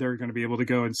world they're going to be able to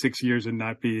go in 6 years and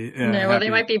not be. No, well, they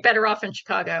might be better off in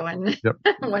Chicago, and yep.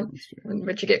 once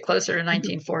you get closer to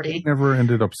 1940. He never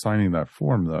ended up signing that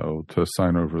form though to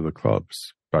sign over the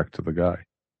clubs back to the guy.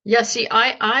 Yeah, see,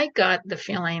 I got the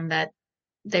feeling that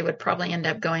they would probably end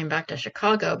up going back to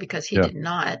Chicago because he did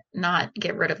not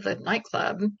get rid of the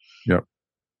nightclub. Yep.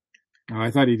 Oh,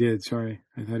 I thought he did. Sorry,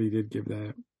 I thought he did give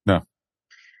that. No.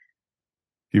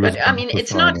 But I mean,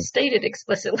 it's not stated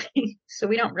explicitly, so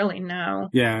we don't really know.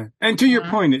 Yeah, and to your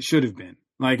point, it should have been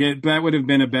like that would have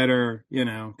been a better,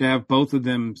 to have both of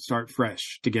them start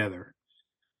fresh together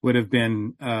would have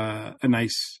been a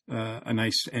nice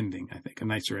ending. I think a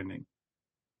nicer ending.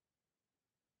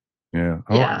 Yeah.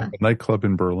 Oh, yeah. A nightclub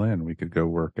in Berlin we could go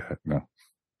work at. No.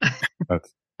 That's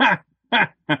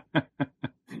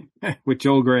with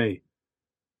Joel Grey.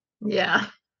 Yeah.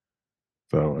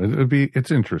 So it's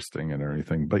interesting and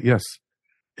everything, but yes,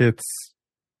 it'd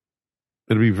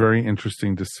be very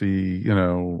interesting to see,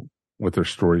 what their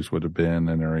stories would have been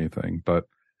and everything. But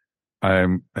I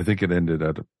think it ended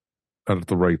at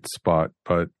the right spot.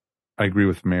 But I agree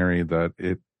with Mary that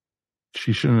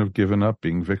she shouldn't have given up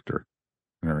being Victor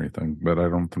and everything. But I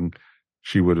don't think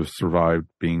she would have survived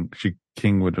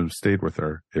King would have stayed with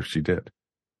her if she did.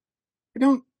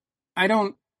 I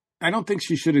don't think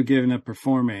she should have given up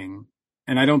performing.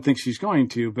 And I don't think she's going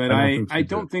to, but I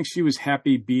don't think she was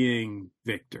happy being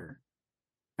Victor.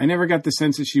 I never got the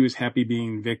sense that she was happy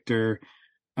being Victor.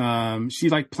 She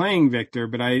liked playing Victor,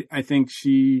 but I think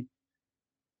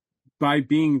by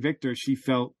being Victor, she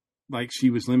felt like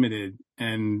she was limited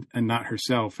and not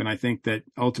herself. And I think that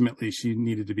ultimately she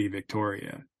needed to be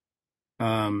Victoria.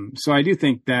 So I do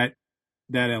think that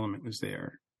element was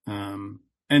there.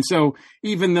 And so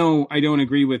even though I don't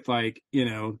agree with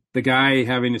the guy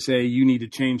having to say, you need to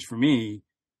change for me,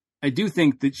 I do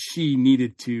think that she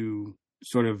needed to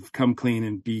sort of come clean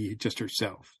and be just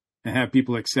herself and have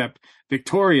people accept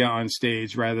Victoria on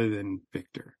stage rather than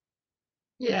Victor.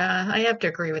 Yeah, I have to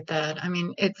agree with that. I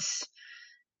mean,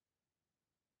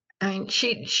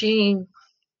 she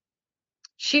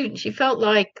felt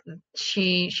like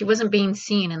she wasn't being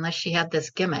seen unless she had this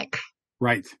gimmick.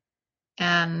 Right.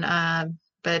 And,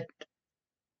 but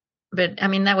I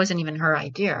mean, that wasn't even her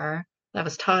idea. That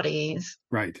was Tottie's.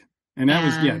 Right. And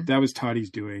that was Tottie's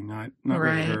doing, not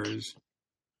really hers.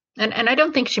 And I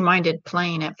don't think she minded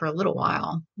playing it for a little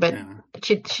while, but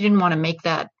she didn't want to make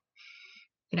that,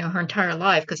 her entire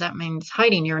life, because that means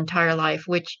hiding your entire life,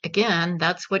 which again,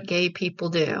 that's what gay people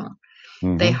do.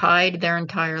 Mm-hmm. They hide their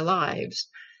entire lives.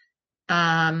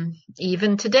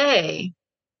 Even today,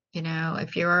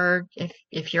 if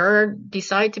you're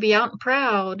decide to be out and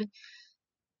proud,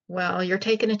 well, you're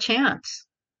taking a chance.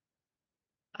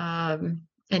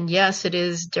 And yes, it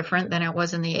is different than it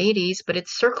was in the 80s, but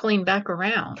it's circling back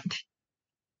around.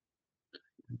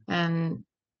 And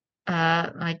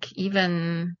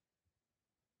even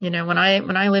when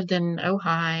I lived in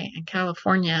Ojai in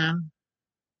California,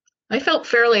 I felt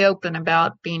fairly open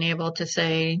about being able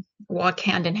to walk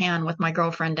hand in hand with my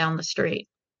girlfriend down the street.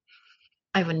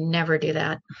 I would never do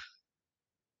that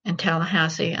in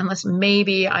Tallahassee unless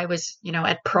maybe I was,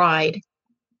 at Pride,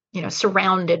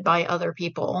 surrounded by other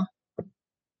people.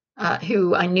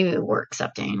 who I knew were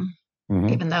accepting,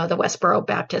 even though the Westboro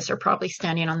Baptists are probably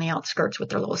standing on the outskirts with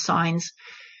their little signs.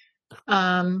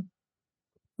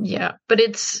 Yeah, but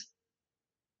it's,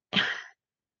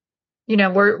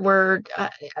 we're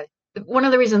one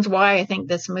of the reasons why I think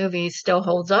this movie still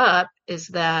holds up is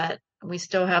that we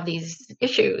still have these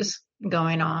issues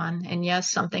going on. And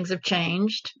yes, some things have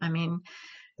changed. I mean,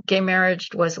 gay marriage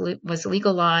was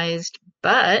legalized,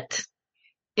 but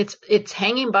it's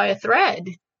hanging by a thread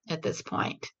at this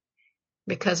point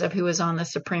because of who is on the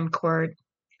Supreme Court,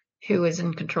 who is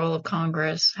in control of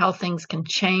Congress, how things can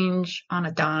change on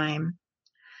a dime.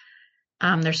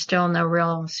 There's still no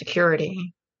real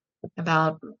security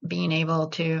about being able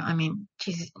to,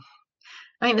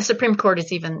 the Supreme Court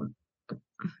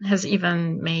has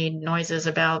even made noises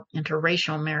about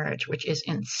interracial marriage, which is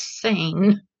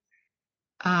insane.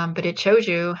 But it shows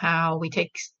you how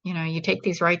you take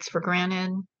these rights for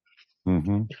granted,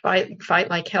 fight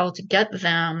like hell to get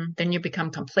them, then you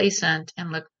become complacent,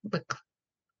 and look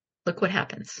what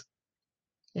happens.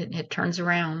 It turns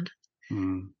around.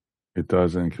 It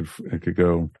does, and it could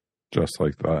go just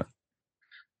like that.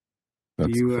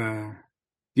 Do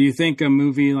you think a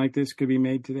movie like this could be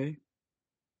made today?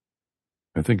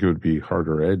 I think it would be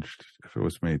harder edged if it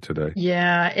was made today.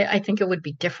 Yeah, I think it would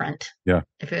be different. Yeah.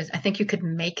 I think you could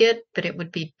make it, but it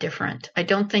would be different. I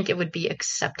don't think it would be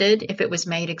accepted if it was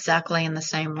made exactly in the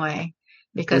same way,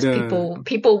 because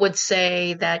people would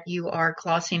say that you are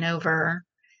glossing over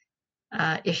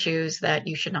issues that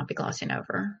you should not be glossing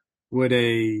over.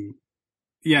 I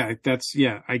get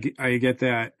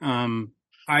that.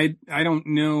 I don't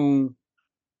know.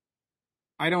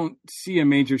 I don't see a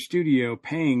major studio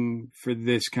paying for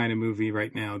this kind of movie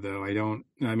right now, though. I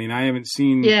haven't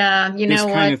seen this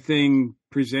kind of thing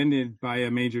presented by a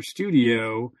major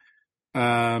studio,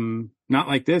 not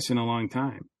like this in a long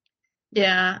time.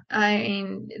 Yeah,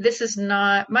 this is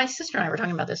not, my sister and I were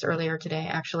talking about this earlier today,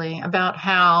 actually, about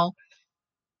how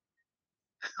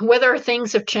whether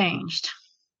things have changed,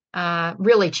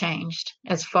 really changed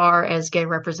as far as gay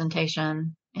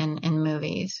representation in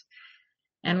movies.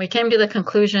 And we came to the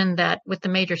conclusion that with the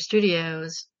major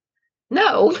studios,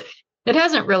 no, it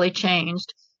hasn't really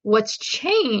changed. What's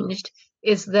changed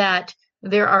is that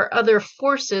there are other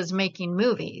forces making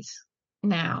movies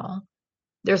now.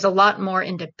 There's a lot more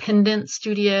independent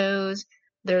studios.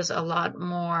 There's a lot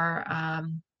more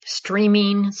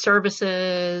streaming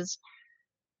services.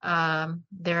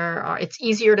 It's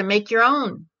easier to make your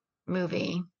own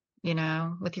movie,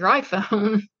 with your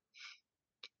iPhone.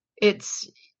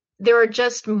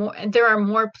 There are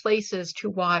more places to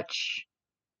watch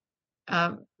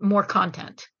more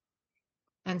content.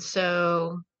 And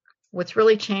so what's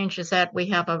really changed is that we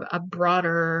have a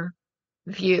broader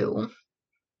view.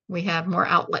 We have more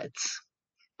outlets.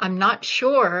 I'm not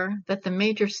sure that the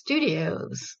major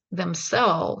studios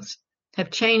themselves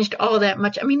have changed all that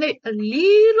much. A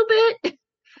little bit.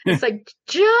 It's like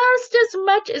just as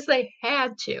much as they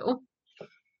had to.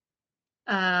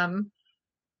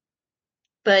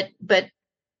 But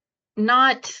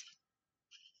not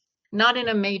in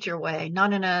a major way,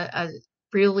 not in a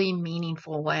really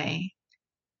meaningful way.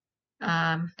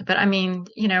 But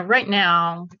right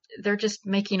now they're just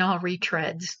making all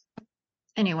retreads.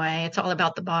 Anyway, it's all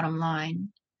about the bottom line.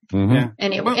 Yeah.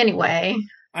 Anyway.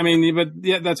 But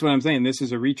yeah, that's what I'm saying. This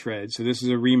is a retread, so this is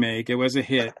a remake. It was a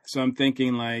hit, so I'm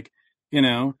thinking but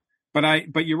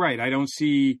you're right. I don't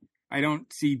see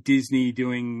Disney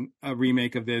doing a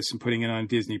remake of this and putting it on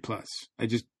Disney Plus. I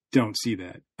just don't see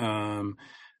that.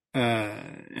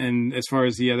 And as far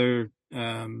as the other,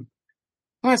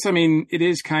 plus, it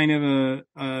is kind of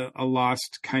a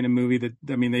lost kind of movie that,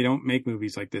 they don't make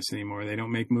movies like this anymore. They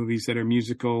don't make movies that are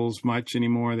musicals much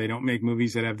anymore. They don't make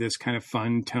movies that have this kind of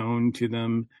fun tone to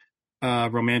them.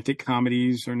 Romantic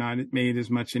comedies are not made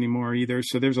as much anymore either.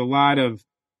 So there's a lot of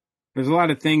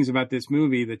things about this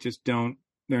movie that just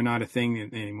they're not a thing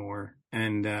anymore.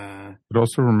 And but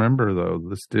also remember, though,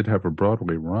 this did have a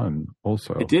Broadway run.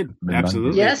 Also, it did,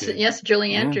 absolutely. Yes.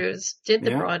 Julie Andrews did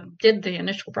the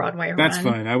initial Broadway run. That's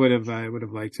fine. I would have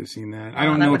liked to have seen that. I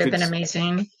don't know. That would have been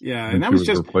amazing. Yeah, and that was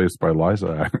just replaced by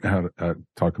Liza at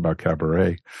Talk About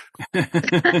Cabaret. But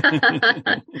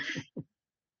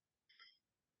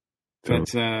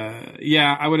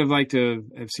I would have liked to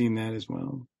have seen that as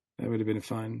well. That would have been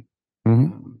fun.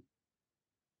 Mm-hmm.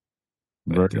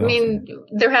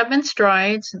 There have been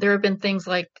strides. There have been things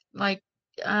like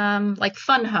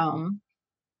Fun Home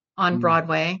on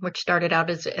Broadway, which started out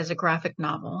as a graphic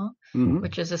novel,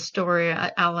 which is a story,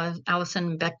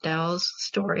 Alison Bechdel's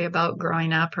story about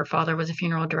growing up. Her father was a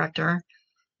funeral director,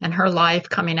 and her life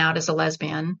coming out as a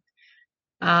lesbian.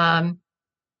 I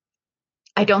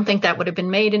I don't think that would have been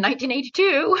made in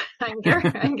 1982. I can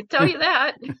tell you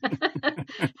that.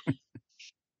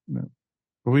 No.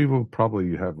 We will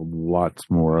probably have lots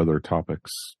more other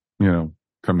topics,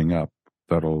 coming up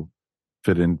that'll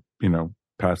fit in,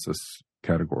 past this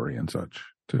category and such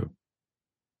too.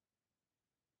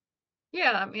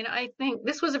 Yeah, I mean, I think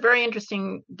this was a very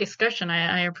interesting discussion.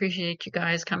 I appreciate you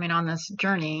guys coming on this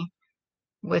journey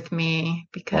with me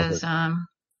because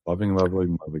loving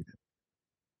it.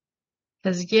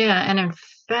 Because and in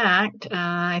fact,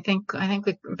 I think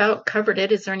we about covered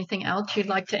it. Is there anything else you'd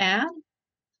like to add?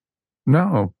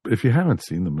 No, if you haven't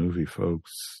seen the movie,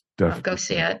 folks, definitely go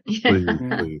see it.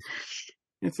 Please.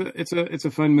 It's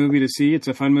a fun movie to see. It's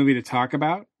a fun movie to talk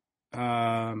about.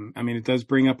 I mean, it does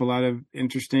bring up a lot of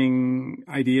interesting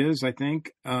ideas, I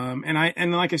think.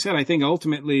 And like I said, I think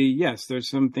ultimately, yes, there's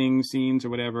some things, scenes or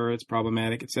whatever, it's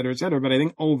problematic, et cetera, et cetera. But I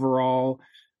think overall,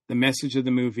 the message of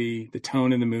the movie, the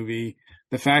tone of the movie,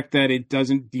 the fact that it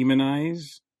doesn't demonize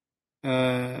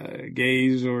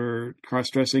gays or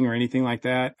cross-dressing or anything like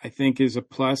that, I think is a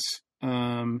plus.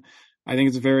 I think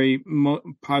it's a very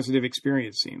positive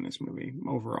experience seeing this movie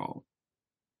overall.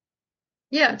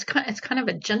 Yeah, it's kind of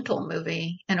a gentle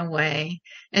movie in a way,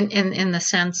 and in the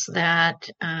sense that,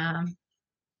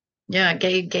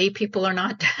 gay people are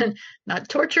not not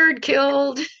tortured,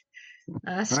 killed,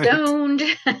 stoned,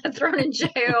 thrown in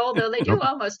jail. Though they do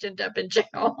almost end up in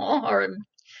jail or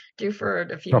do for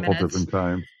a few minutes. Couple different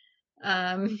times.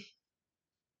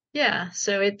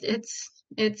 So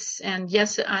it's and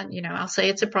yes, I'll say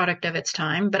it's a product of its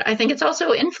time, but I think it's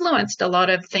also influenced a lot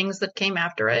of things that came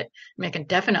after it. I mean, I can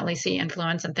definitely see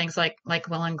influence in things like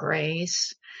Will and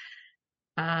Grace.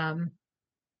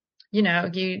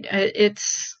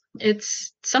 It's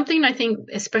something I think,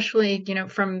 especially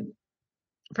from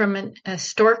an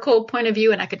historical point of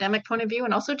view, an academic point of view,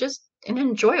 and also just an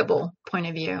enjoyable point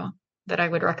of view that I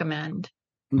would recommend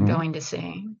going to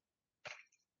see.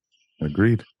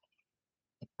 Agreed.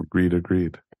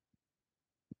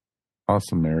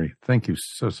 Awesome, Mary. Thank you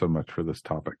so much for this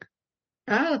topic.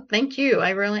 Oh, thank you.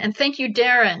 And thank you,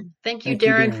 Darren. Thank you,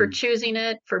 Darren, for choosing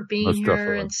it, for being Most here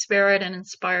definitely. in spirit and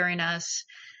inspiring us.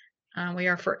 We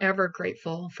are forever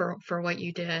grateful for what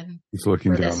you did. He's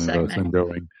looking down at us and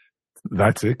going,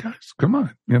 "That's it, guys. Come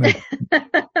on. I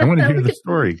want to hear the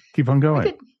story. Keep on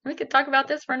going." We could talk about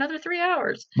this for another 3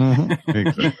 hours. Mm-hmm.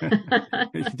 Exactly.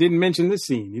 You didn't mention this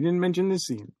scene.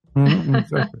 Mm-hmm.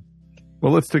 Exactly.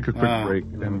 Well, let's take a quick break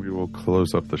and we will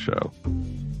close up the show.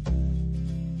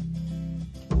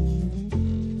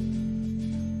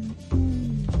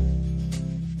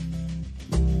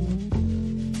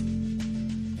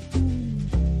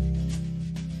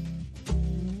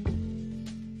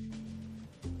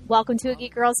 Welcome to A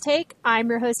Geek Girl's Take. I'm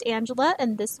your host, Angela,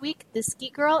 and this week, this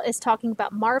Geek Girl is talking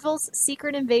about Marvel's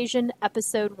Secret Invasion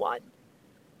Episode 1.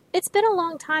 It's been a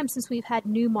long time since we've had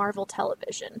new Marvel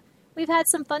television. We've had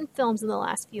some fun films in the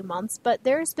last few months, but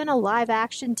there's been a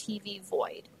live-action TV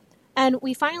void. And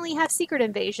we finally have Secret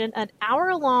Invasion, an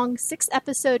hour-long,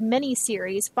 6-episode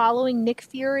miniseries following Nick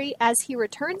Fury as he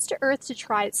returns to Earth to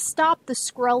try to stop the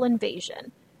Skrull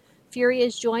invasion. Fury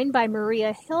is joined by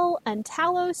Maria Hill and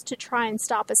Talos to try and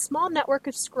stop a small network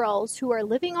of Skrulls who are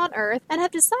living on Earth and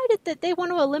have decided that they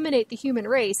want to eliminate the human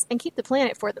race and keep the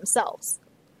planet for themselves.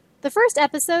 The first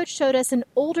episode showed us an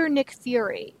older Nick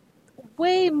Fury,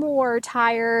 way more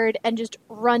tired and just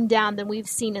run down than we've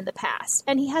seen in the past,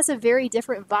 and he has a very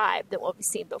different vibe than what we've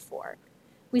seen before.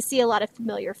 We see a lot of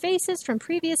familiar faces from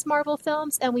previous Marvel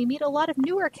films, and we meet a lot of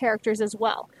newer characters as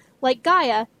well, like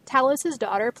Gaia, Talos'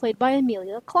 daughter, played by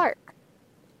Emilia Clarke.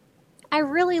 I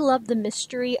really loved the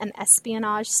mystery and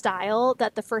espionage style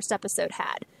that the first episode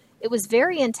had. It was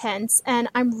very intense, and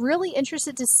I'm really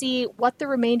interested to see what the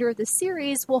remainder of the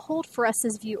series will hold for us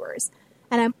as viewers.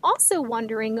 And I'm also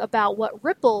wondering about what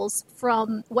ripples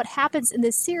from what happens in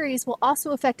this series will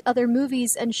also affect other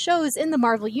movies and shows in the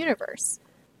Marvel Universe.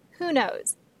 Who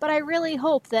knows? But I really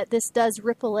hope that this does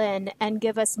ripple in and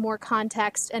give us more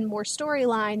context and more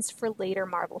storylines for later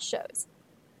Marvel shows.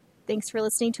 Thanks for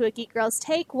listening to A Geek Girl's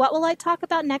Take. What will I talk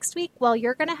about next week? Well,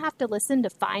 you're going to have to listen to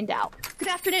find out. Good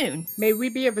afternoon. May we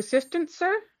be of assistance,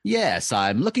 sir? Yes,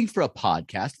 I'm looking for a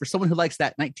podcast for someone who likes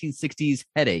that 1960s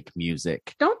headache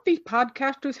music. Don't these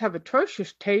podcasters have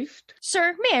atrocious taste?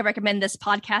 Sir, may I recommend this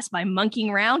podcast by Monkeying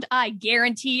Around? I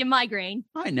guarantee a migraine.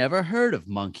 I never heard of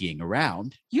Monkeying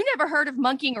Around. You never heard of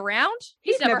Monkeying Around?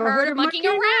 He's never heard of Monkeying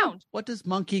Around. What does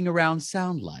Monkeying Around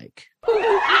sound like?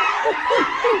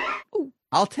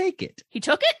 I'll take it. He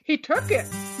took it? He took it.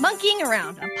 Monkeying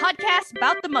Around, a podcast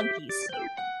about the monkeys.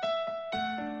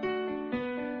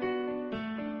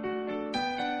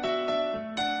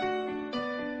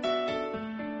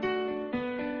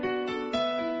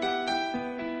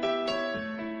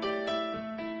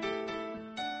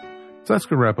 So that's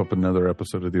going to wrap up another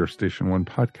episode of the Earth Station One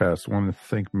podcast. I want to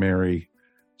thank Mary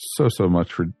so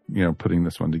much for, putting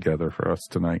this one together for us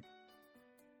tonight.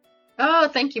 Oh,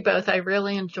 thank you both. I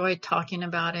really enjoyed talking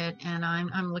about it, and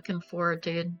I'm looking forward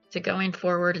to going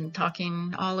forward and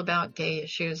talking all about gay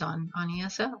issues on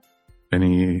ESO.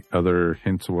 Any other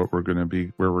hints of where we're going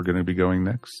to be going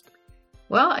next?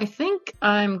 Well, I think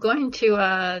I'm going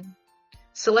to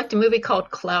select a movie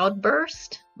called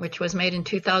Cloudburst, which was made in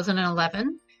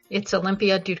 2011. It's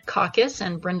Olympia Dukakis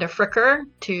and Brenda Fricker,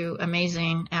 two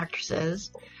amazing actresses.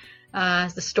 The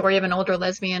story of an older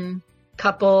lesbian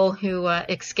couple who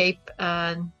escape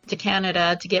to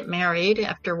Canada to get married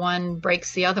after one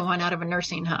breaks the other one out of a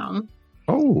nursing home.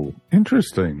 Oh,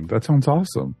 interesting. That sounds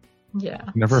awesome. Yeah.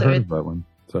 Never heard of that one.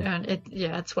 So.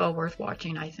 It's well worth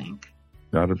watching, I think.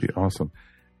 That'd be awesome.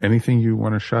 Anything you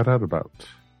want to shout out about?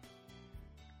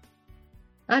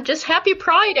 Just happy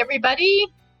Pride, everybody.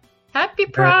 Happy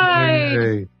Pride!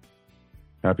 Hey.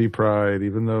 Happy Pride,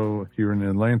 even though here in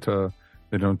Atlanta,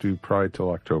 they don't do Pride till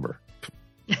October.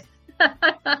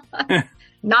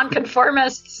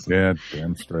 Nonconformists. Yeah,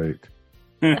 damn straight.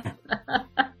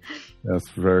 Yes,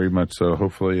 very much so.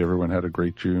 Hopefully everyone had a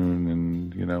great June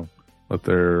and, let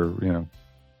their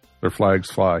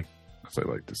flags fly, as I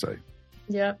like to say.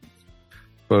 Yep.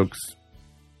 Folks,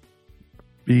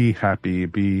 be happy,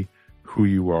 be who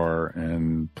you are,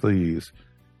 and please,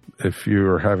 if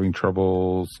you're having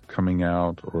troubles coming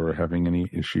out or having any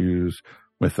issues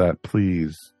with that,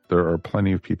 please, there are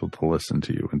plenty of people to listen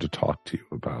to you and to talk to you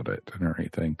about it and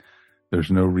everything. There's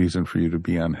no reason for you to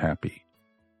be unhappy.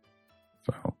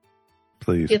 So,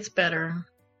 please. It's better.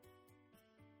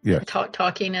 Yes.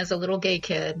 Talking as a little gay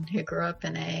kid who grew up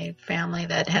in a family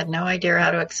that had no idea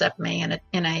how to accept me, and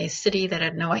in a city that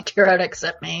had no idea how to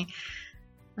accept me,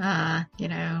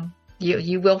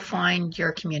 you will find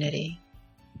your community.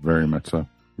 Very much so.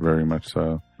 Very much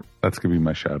so. That's going to be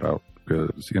my shout out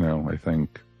because, I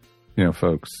think,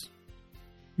 folks,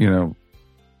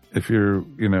 if you're,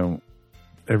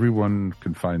 everyone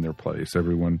can find their place.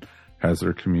 Everyone has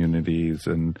their communities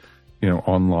and,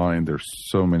 online, there's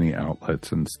so many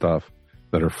outlets and stuff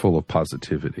that are full of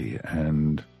positivity,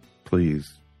 and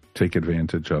please take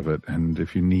advantage of it. And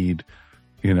if you need,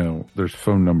 there's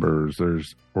phone numbers,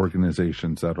 there's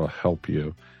organizations that'll help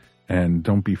you. And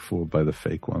don't be fooled by the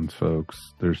fake ones, folks.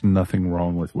 There's nothing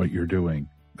wrong with what you're doing.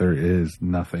 There is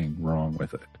nothing wrong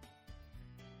with it.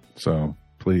 So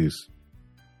please,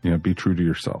 be true to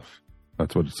yourself.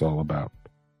 That's what it's all about.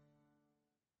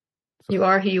 So, you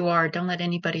are who you are. Don't let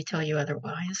anybody tell you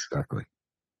otherwise. Exactly.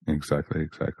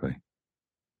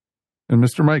 And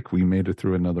Mr. Mike, we made it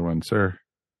through another one, sir.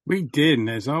 We did. And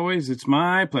as always, it's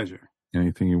my pleasure.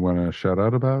 Anything you want to shout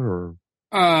out about or?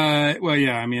 Well,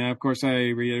 yeah, I mean, of course, I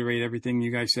reiterate everything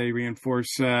you guys say,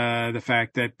 reinforce the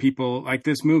fact that people like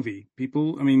this movie,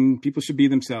 people should be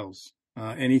themselves.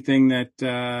 Anything that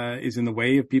is in the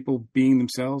way of people being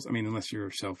themselves, I mean, unless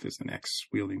yourself is an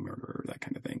ex-wielding murderer, that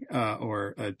kind of thing,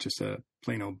 or just a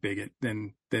plain old bigot,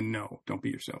 then no, don't be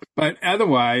yourself. But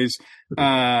otherwise,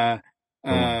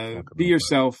 be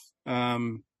yourself,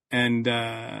 and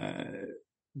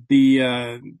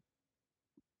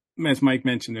as Mike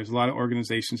mentioned, there's a lot of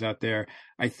organizations out there.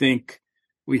 I think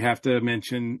we have to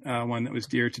mention one that was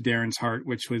dear to Darren's heart,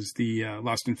 which was the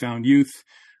Lost and Found Youth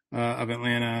of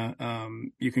Atlanta.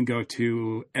 You can go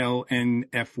to lnfy.org,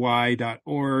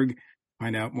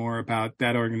 find out more about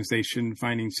that organization,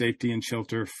 finding safety and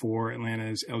shelter for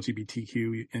Atlanta's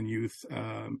LGBTQ and youth.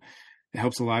 It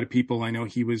helps a lot of people. I know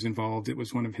he was involved. It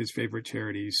was one of his favorite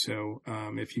charities. So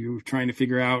if you're trying to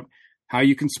figure out how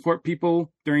you can support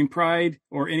people during Pride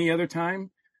or any other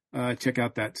time, check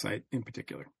out that site in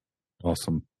particular.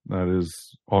 Awesome. That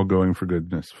is all going for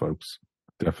goodness, folks.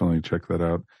 Definitely check that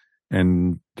out.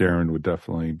 And Darren would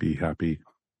definitely be happy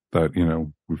that,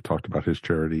 we've talked about his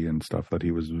charity and stuff that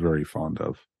he was very fond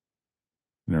of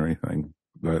and everything.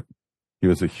 That he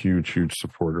was a huge, huge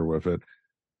supporter with it.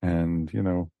 And,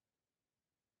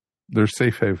 there's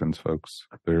safe havens, folks.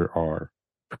 There are,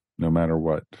 no matter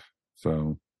what.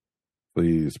 So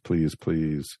please, please,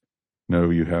 please know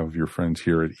you have your friends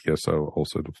here at ESO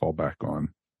also to fall back on.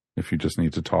 If you just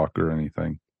need to talk or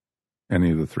anything,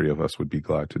 any of the three of us would be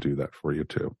glad to do that for you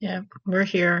too. Yeah, we're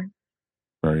here.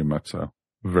 Very much so.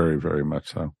 Very, very much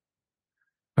so.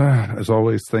 As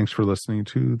always, thanks for listening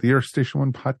to the Earth Station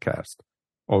One podcast.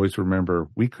 Always remember,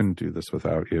 we couldn't do this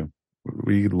without you.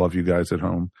 We love you guys at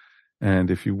home. And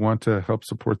if you want to help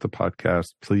support the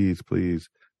podcast, please, please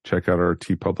check out our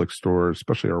TeePublic store,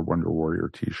 especially our Wonder Warrior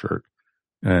t-shirt.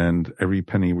 And every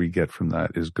penny we get from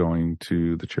that is going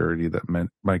to the charity that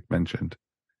Mike mentioned.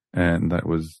 And that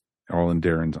was all in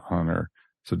Darren's honor.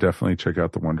 So definitely check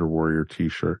out the Wonder Warrior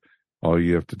t-shirt. All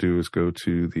you have to do is go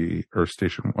to the Earth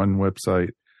Station 1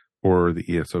 website or the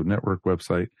ESO Network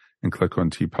website and click on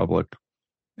TeePublic.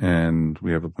 And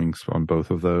we have links on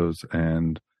both of those.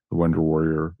 And the Wonder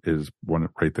Warrior is one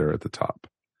right there at the top.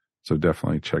 So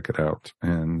definitely check it out.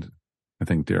 And I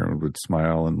think Darren would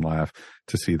smile and laugh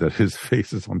to see that his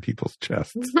face is on people's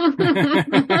chests.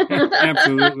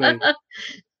 Absolutely.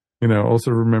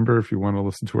 Also remember, if you want to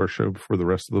listen to our show before the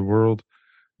rest of the world,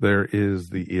 there is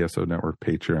the ESO Network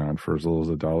Patreon for as little as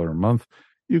 $1 a month.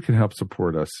 You can help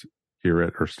support us here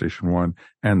at Earth Station 1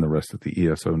 and the rest of the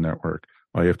ESO Network.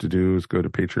 All you have to do is go to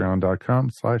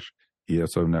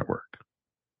patreon.com/ESO Network.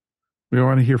 We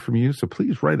want to hear from you, so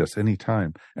please write us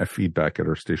anytime at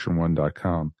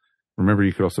feedback@earthstation1.com. Remember,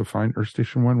 you could also find Earth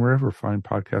Station 1 wherever fine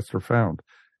podcasts are found.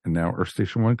 And now Earth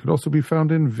Station 1 could also be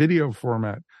found in video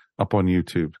format up on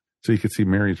YouTube. So you can see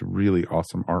Mary's really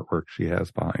awesome artwork she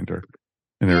has behind her.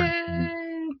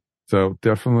 And so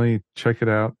definitely check it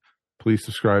out. Please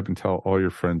subscribe and tell all your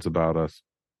friends about us.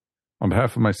 On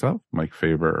behalf of myself, Mike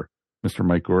Faber, Mr.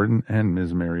 Mike Gordon, and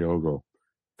Ms. Mary Ogle,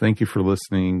 thank you for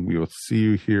listening. We will see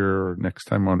you here next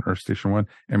time on Earth Station 1.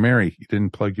 And Mary, you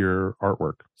didn't plug your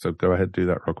artwork, so go ahead and do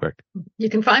that real quick. You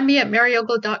can find me at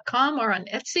maryogle.com or on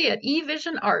Etsy at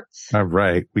eVision Arts. All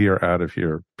right. We are out of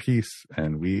here. Peace,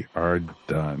 and we are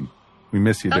done. We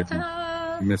miss you,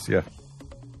 Darren. We miss you.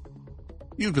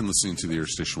 You've been listening to the Earth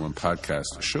Station 1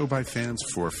 podcast, a show by fans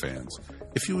for fans.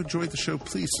 If you enjoyed the show,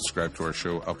 please subscribe to our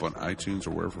show up on iTunes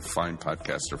or wherever fine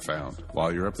podcasts are found.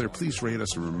 While you're up there, please rate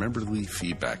us and remember to leave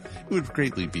feedback. It would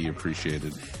greatly be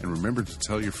appreciated. And remember to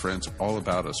tell your friends all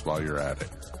about us while you're at it.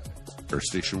 Earth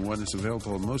Station 1 is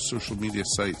available on most social media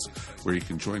sites where you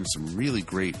can join some really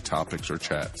great topics or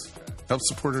chats. Help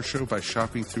support our show by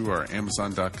shopping through our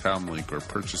Amazon.com link or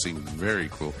purchasing very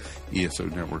cool ESO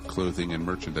Network clothing and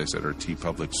merchandise at our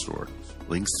TeePublic store.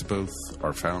 Links to both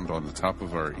are found on the top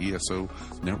of our ESO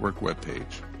Network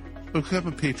webpage. Become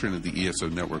a patron of the ESO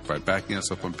Network by backing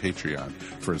us up on Patreon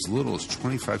for as little as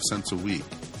 25 cents a week.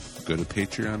 Go to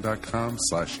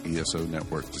patreon.com/ESO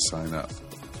Network to sign up.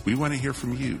 We want to hear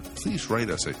from you. Please write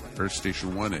us at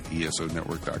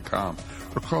earthstation1@esonetwork.com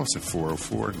or call us at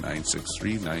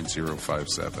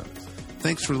 404-963-9057.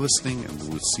 Thanks for listening, and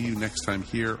we'll see you next time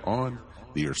here on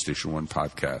the Earth Station 1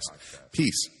 podcast.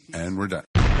 Peace, and we're done.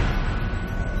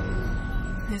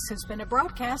 This has been a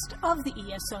broadcast of the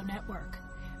ESO Network.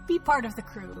 Be part of the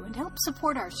crew and help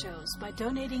support our shows by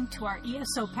donating to our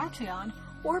ESO Patreon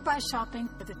or by shopping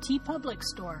at the TeePublic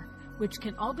store, which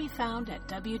can all be found at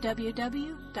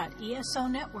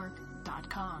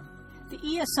www.esonetwork.com. The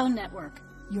ESO Network,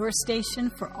 your station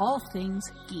for all things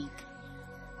geek.